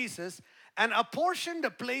into pieces and apportioned a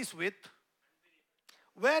place with,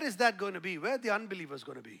 where is that going to be? Where are the unbelievers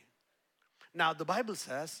going to be? Now the Bible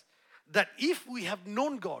says that if we have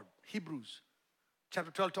known God, Hebrews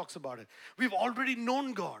chapter 12 talks about it. We've already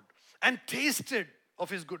known God and tasted of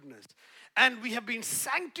His goodness. And we have been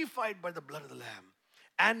sanctified by the blood of the Lamb.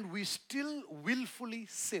 And we still willfully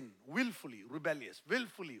sin, willfully rebellious.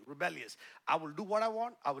 I will do what I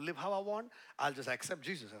want. I will live how I want. I'll just accept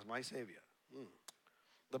Jesus as my Savior.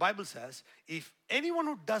 The Bible says, if anyone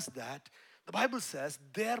who does that, the Bible says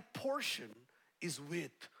their portion is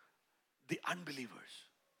with the unbelievers.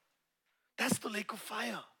 That's the lake of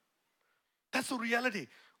fire. That's the reality.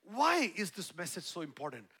 Why is this message so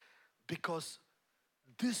important? Because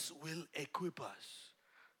this will equip us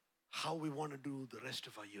how we want to do the rest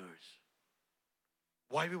of our years.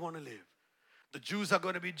 Why we want to live. The Jews are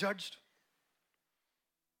going to be judged.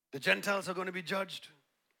 The Gentiles are going to be judged.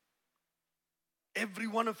 Every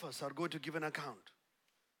one of us are going to give an account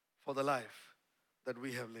for the life that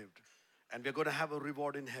we have lived. And we're going to have a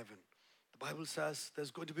reward in heaven. The Bible says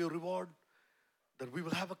there's going to be a reward, that we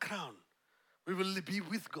will have a crown. We will be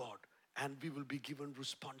with God, and we will be given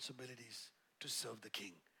responsibilities to serve the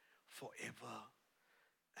King forever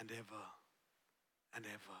and ever and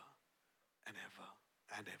ever and ever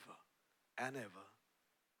and ever and ever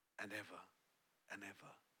and ever and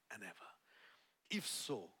ever and ever. If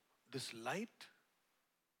so, this light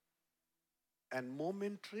and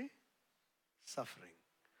momentary suffering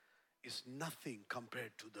is nothing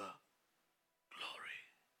compared to the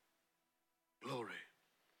glory.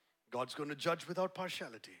 God's going to judge without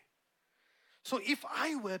partiality. So if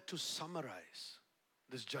I were to summarize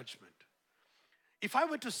this judgment, if I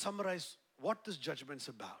were to summarize what this judgment's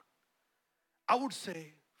about, I would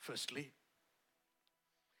say, firstly,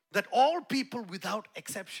 that all people without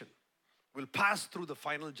exception will pass through the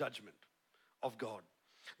final judgment of God.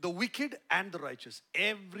 The wicked and the righteous,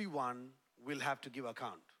 everyone will have to give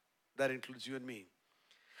account. That includes you and me.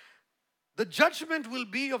 The judgment will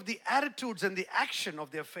be of the attitudes and the action of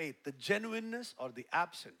their faith, the genuineness or the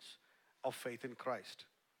absence of faith in Christ.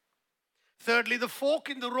 Thirdly, the fork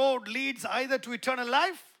in the road leads either to eternal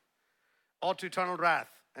life or to eternal wrath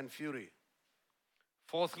and fury.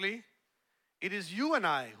 Fourthly, it is you and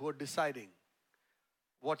I who are deciding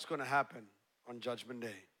what's going to happen on Judgment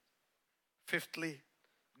Day. Fifthly,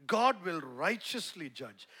 God will righteously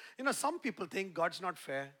judge. You know, some people think God's not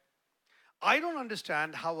fair. I don't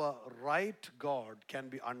understand how a right God can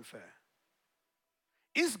be unfair.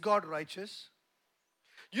 Is God righteous?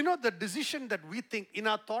 You know, the decision that we think, in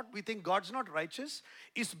our thought, we think God's not righteous,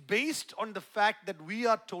 is based on the fact that we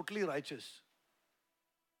are totally righteous.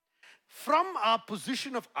 From our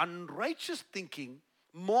position of unrighteous thinking,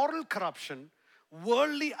 moral corruption,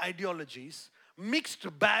 worldly ideologies, mixed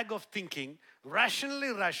bag of thinking, rational,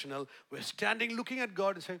 irrational, we're standing looking at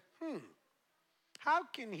God and saying, how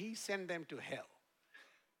can He send them to hell?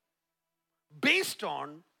 Based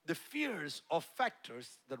on the fears of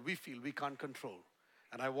factors that we feel we can't control.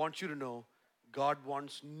 And I want you to know, God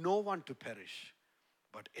wants no one to perish,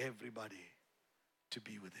 but everybody to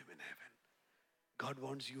be with Him in heaven. God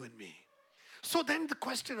wants you and me. So then the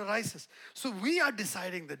question arises. So we are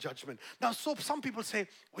deciding the judgment. Now, so some people say,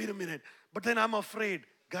 wait a minute, but then I'm afraid.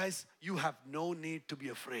 Guys, you have no need to be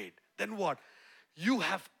afraid. Then what? You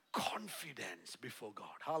have confidence before God.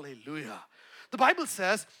 Hallelujah. The Bible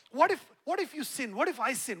says, what if you sin? What if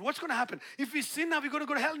I sin? What's going to happen? If we sin, are we going to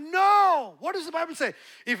go to hell? No. What does the Bible say?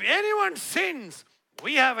 If anyone sins,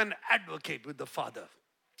 we have an advocate with the Father.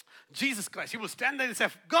 Jesus Christ. He will stand there and say,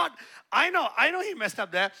 God, I know he messed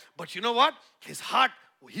up there, but you know what? His heart,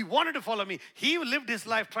 he wanted to follow me. He lived his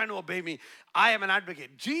life trying to obey me. I am an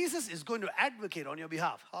advocate. Jesus is going to advocate on your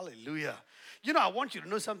behalf. Hallelujah. You know, I want you to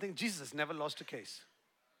know something. Jesus never lost a case.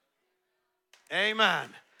 Amen.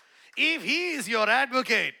 If He is your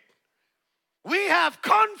advocate, we have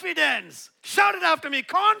confidence. Shout it after me,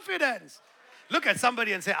 confidence. Look at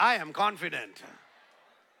somebody and say, I am confident.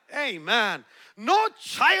 Amen. No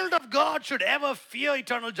child of God should ever fear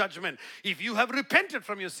eternal judgment. If you have repented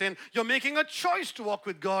from your sin, you're making a choice to walk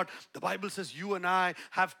with God. The Bible says you and I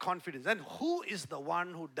have confidence. And who is the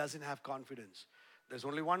one who doesn't have confidence? There's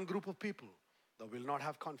only one group of people that will not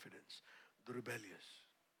have confidence. The rebellious.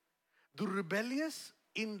 The rebellious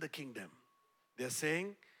in the kingdom. They're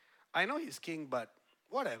saying, I know He's king, but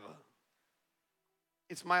whatever.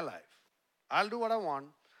 It's my life. I'll do what I want.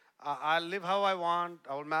 I'll live how I want.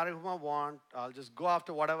 I will marry whom I want. I'll just go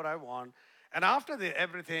after whatever I want. And after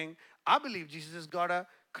everything, I believe Jesus has got a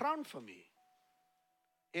crown for me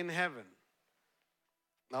in heaven.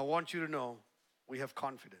 Now I want you to know we have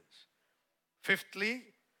confidence. Fifthly,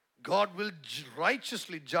 God will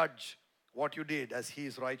righteously judge what you did as He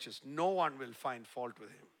is righteous. No one will find fault with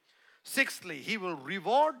Him. Sixthly, He will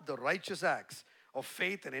reward the righteous acts of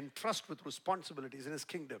faith and entrust with responsibilities in His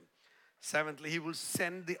kingdom. Seventhly, He will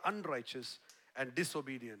send the unrighteous and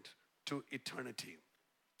disobedient to eternity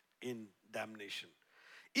in damnation.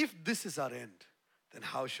 If this is our end, then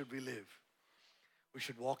how should we live? We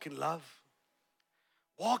should walk in love,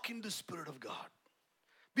 walk in the Spirit of God,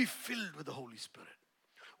 be filled with the Holy Spirit,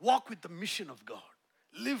 walk with the mission of God,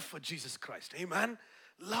 live for Jesus Christ. Amen.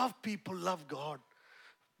 Love people, love God,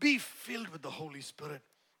 be filled with the Holy Spirit,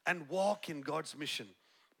 and walk in God's mission,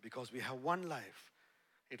 because we have one life.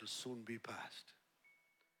 It'll soon be past.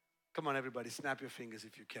 Come on, everybody, snap your fingers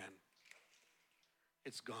if you can.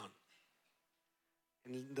 It's gone.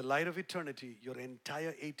 In the light of eternity, your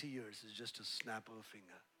entire 80 years is just a snap of a finger.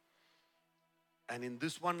 And in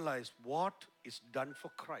this one life, what is done for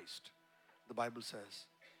Christ, the Bible says,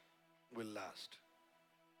 will last.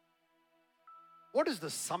 What is the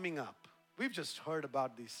summing up? We've just heard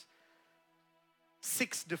about these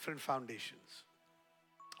 6 different foundations.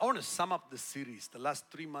 I want to sum up this series, the last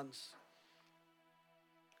 3 months.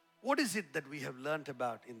 What is it that we have learned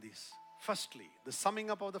about in this? Firstly, the summing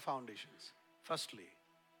up of the foundations. Firstly,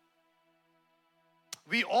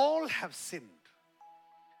 we all have sinned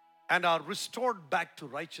and are restored back to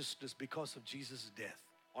righteousness because of Jesus' death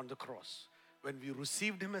on the cross when we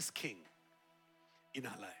received Him as King in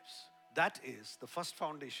our lives. That is the first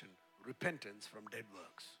foundation, repentance from dead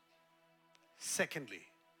works. Secondly,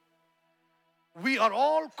 we are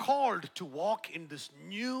all called to walk in this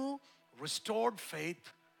new, restored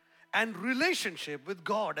faith and relationship with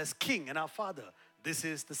God as King and our Father. This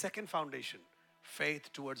is the second foundation, faith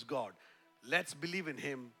towards God. Let's believe in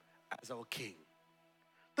Him as our King.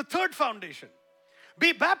 The third foundation,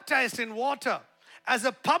 be baptized in water as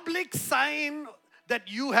a public sign that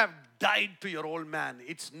you have died to your old man.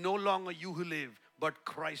 It's no longer you who live, but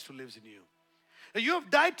Christ who lives in you. You have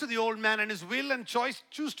died to the old man and his will and choice.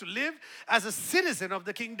 Choose to live as a citizen of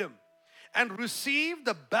the kingdom and receive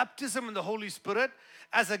the baptism in the Holy Spirit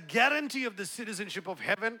as a guarantee of the citizenship of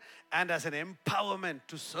heaven and as an empowerment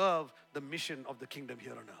to serve the mission of the kingdom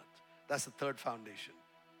here on earth. That's the third foundation.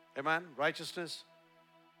 Amen? Righteousness,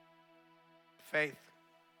 faith,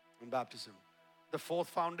 and baptism. The fourth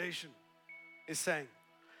foundation is saying,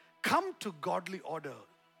 come to godly order,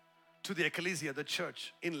 to the ecclesia, the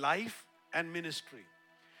church, in life and ministry.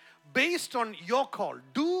 Based on your call,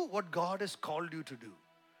 do what God has called you to do.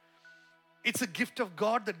 It's a gift of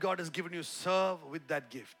God that God has given you. Serve with that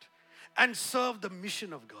gift and serve the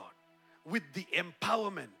mission of God with the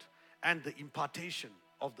empowerment and the impartation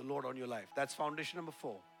of the Lord on your life. That's foundation number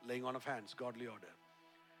 4, laying on of hands, godly order.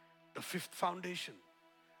 The fifth foundation,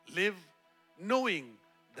 live knowing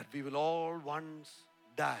that we will all once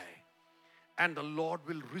die and the Lord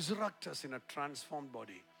will resurrect us in a transformed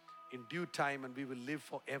body in due time, and we will live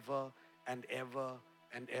forever and ever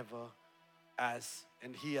and ever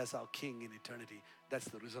and He as our King in eternity. That's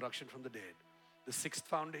the resurrection from the dead. The sixth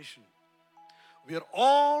foundation, we are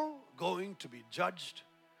all going to be judged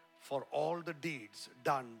for all the deeds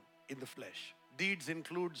done in the flesh. Deeds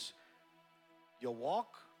includes your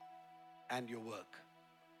walk and your work,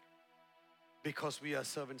 because we are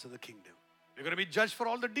servants of the kingdom. We're going to be judged for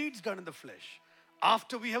all the deeds done in the flesh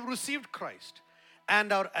after we have received Christ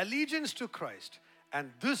and our allegiance to Christ.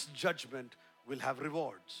 And this judgment will have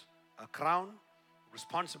rewards, a crown,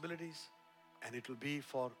 responsibilities, and it will be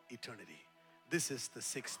for eternity. This is the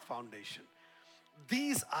sixth foundation.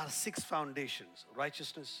 These are 6 foundations: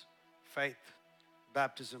 righteousness, faith,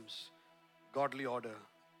 baptisms, godly order,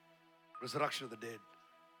 resurrection of the dead,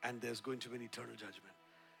 and there's going to be an eternal judgment.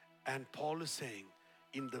 And Paul is saying,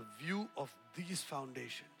 in the view of these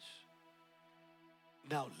foundations,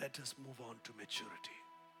 now let us move on to maturity.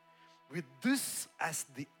 With this as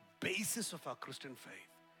the basis of our Christian faith,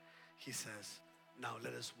 he says, now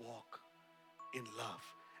let us walk in love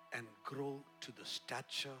and grow to the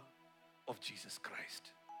stature of Jesus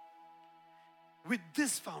Christ. With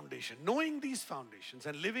this foundation, knowing these foundations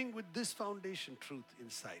and living with this foundation truth in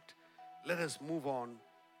sight, let us move on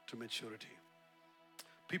to maturity.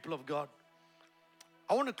 People of God,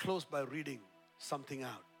 I want to close by reading something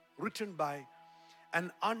out, written by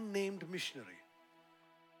an unnamed missionary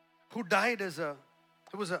who died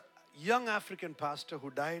he was a young African pastor who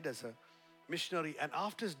died as a missionary, and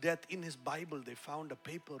after his death, in his Bible, they found a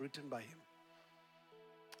paper written by him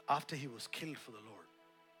after he was killed for the Lord.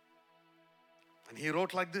 And he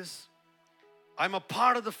wrote like this: I'm a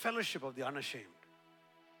part of the fellowship of the unashamed.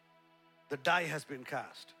 The die has been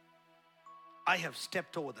cast. I have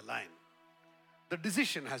stepped over the line. The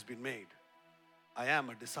decision has been made. I am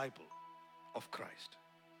a disciple of Christ.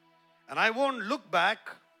 And I won't look back.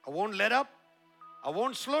 I won't let up. I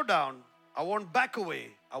won't slow down. I won't back away.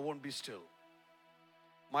 I won't be still.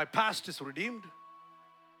 My past is redeemed.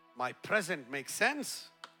 My present makes sense.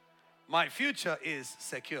 My future is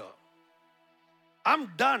secure.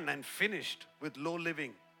 I'm done and finished with low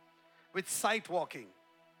living, with sight walking,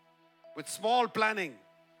 with small planning,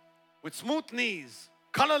 with smooth knees,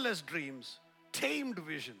 colorless dreams, tamed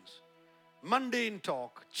visions, mundane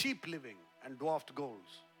talk, cheap living, and dwarfed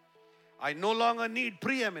goals. I no longer need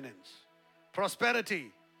preeminence,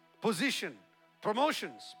 prosperity, position,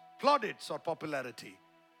 promotions, plaudits, or popularity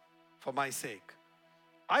for my sake.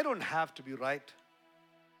 I don't have to be right,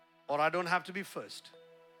 or I don't have to be first.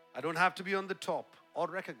 I don't have to be on the top or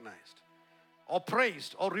recognized or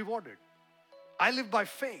praised or rewarded. I live by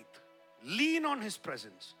faith, lean on His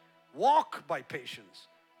presence, walk by patience,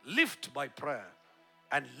 lift by prayer,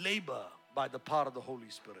 and labor by the power of the Holy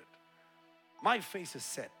Spirit. My face is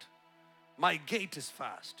set. My gate is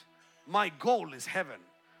fast. My goal is heaven.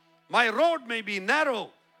 My road may be narrow,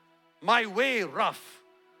 my way rough,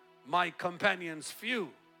 my companions few,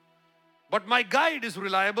 but my guide is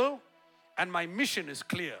reliable and my mission is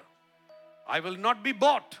clear. I will not be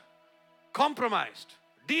bought, compromised,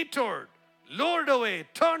 detoured, lured away,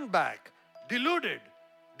 turned back, deluded,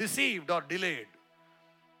 deceived, or delayed.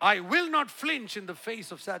 I will not flinch in the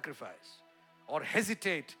face of sacrifice or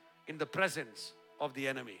hesitate in the presence of the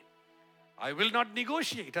enemy. I will not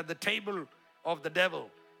negotiate at the table of the devil,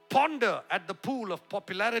 ponder at the pool of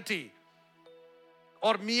popularity,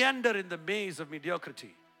 or meander in the maze of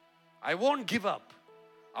mediocrity. I won't give up.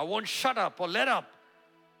 I won't shut up or let up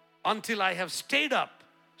until I have stayed up,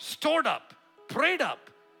 stored up, prayed up,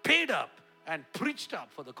 paid up, and preached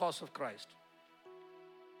up for the cause of Christ.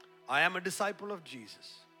 I am a disciple of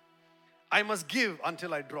Jesus. I must give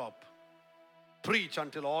until I drop, preach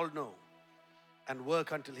until all know, and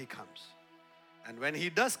work until He comes. And when He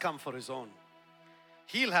does come for His own,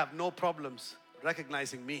 He'll have no problems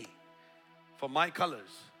recognizing me, for my colors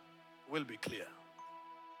will be clear.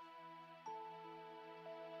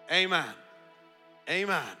 Amen.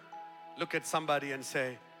 Amen. Look at somebody and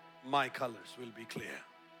say, my colors will be clear.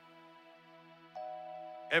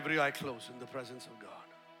 Every eye closed in the presence of God.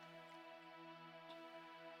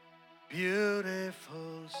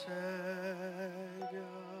 Beautiful Savior,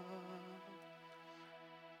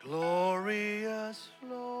 glorious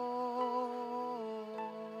Lord,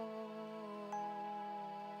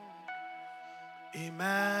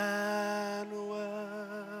 Emmanuel,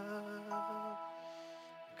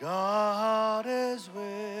 God is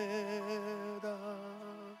with us.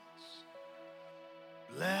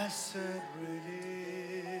 Blessed Redeemer,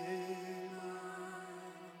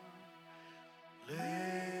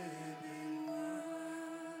 living Word.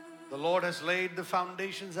 The Lord has laid the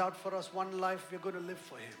foundations out for us. One life we're going to live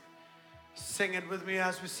for Him. Sing it with me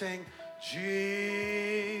as we sing.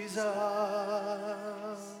 Jesus,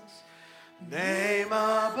 name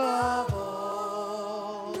above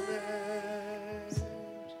all names,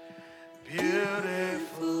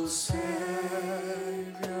 beautiful Savior,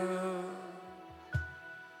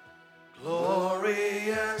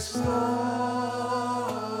 glorious Lord,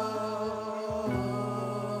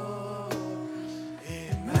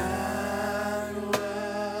 Emmanuel,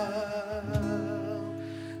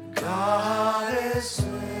 God is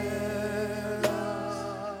with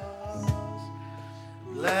us,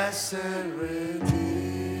 blessed Redeemer,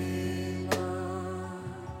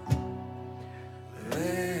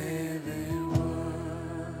 living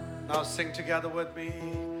Word. Now sing together with me.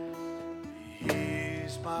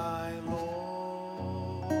 He's my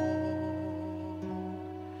Lord.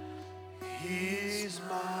 He's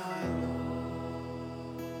my Lord.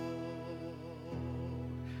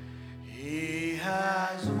 He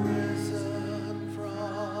has risen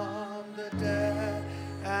from the dead,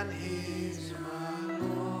 and He's my Lord.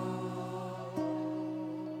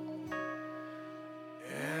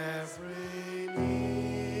 Every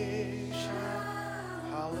knee shall,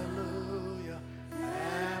 hallelujah,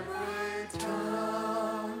 every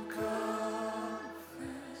tongue confess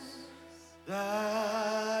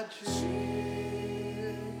that Jesus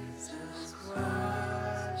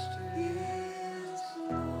Christ is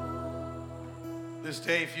Lord. This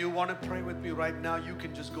day, if you want to pray with me right now, you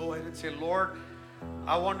can just go ahead and say, Lord,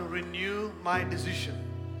 I want to renew my decision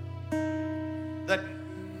that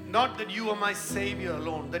not that you are my Savior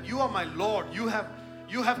alone, that you are my Lord. You have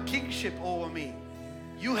kingship over me.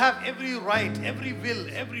 You have every right, every will,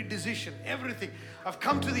 every decision, everything. I've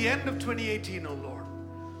come to the end of 2018, oh Lord.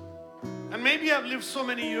 And maybe I've lived so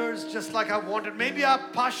many years just like I wanted. Maybe I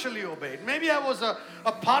partially obeyed. Maybe I was a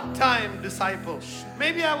part-time disciple.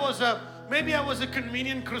 Maybe I was a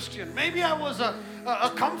convenient Christian. Maybe I was a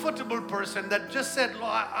comfortable person that just said,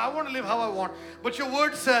 Lord, I want to live how I want. But your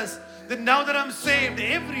word says that now that I'm saved,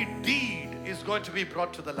 every deed is going to be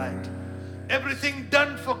brought to the light. Everything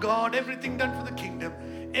done for God, everything done for the kingdom,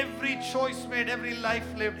 every choice made, every life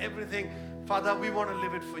lived, everything. Father, we want to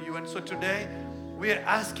live it for you. And so today, we are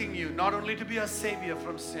asking you not only to be our Savior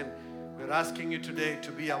from sin, we're asking you today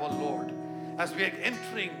to be our Lord. As we are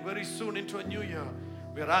entering very soon into a new year,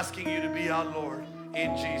 we're asking you to be our Lord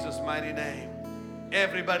in Jesus' mighty name.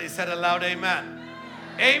 Everybody said aloud, amen.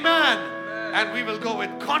 Amen. And we will go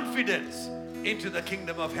with confidence into the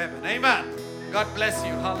kingdom of heaven. Amen. God bless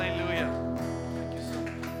you. Hallelujah.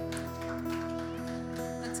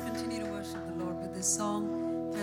 Let's continue to worship the Lord with this song.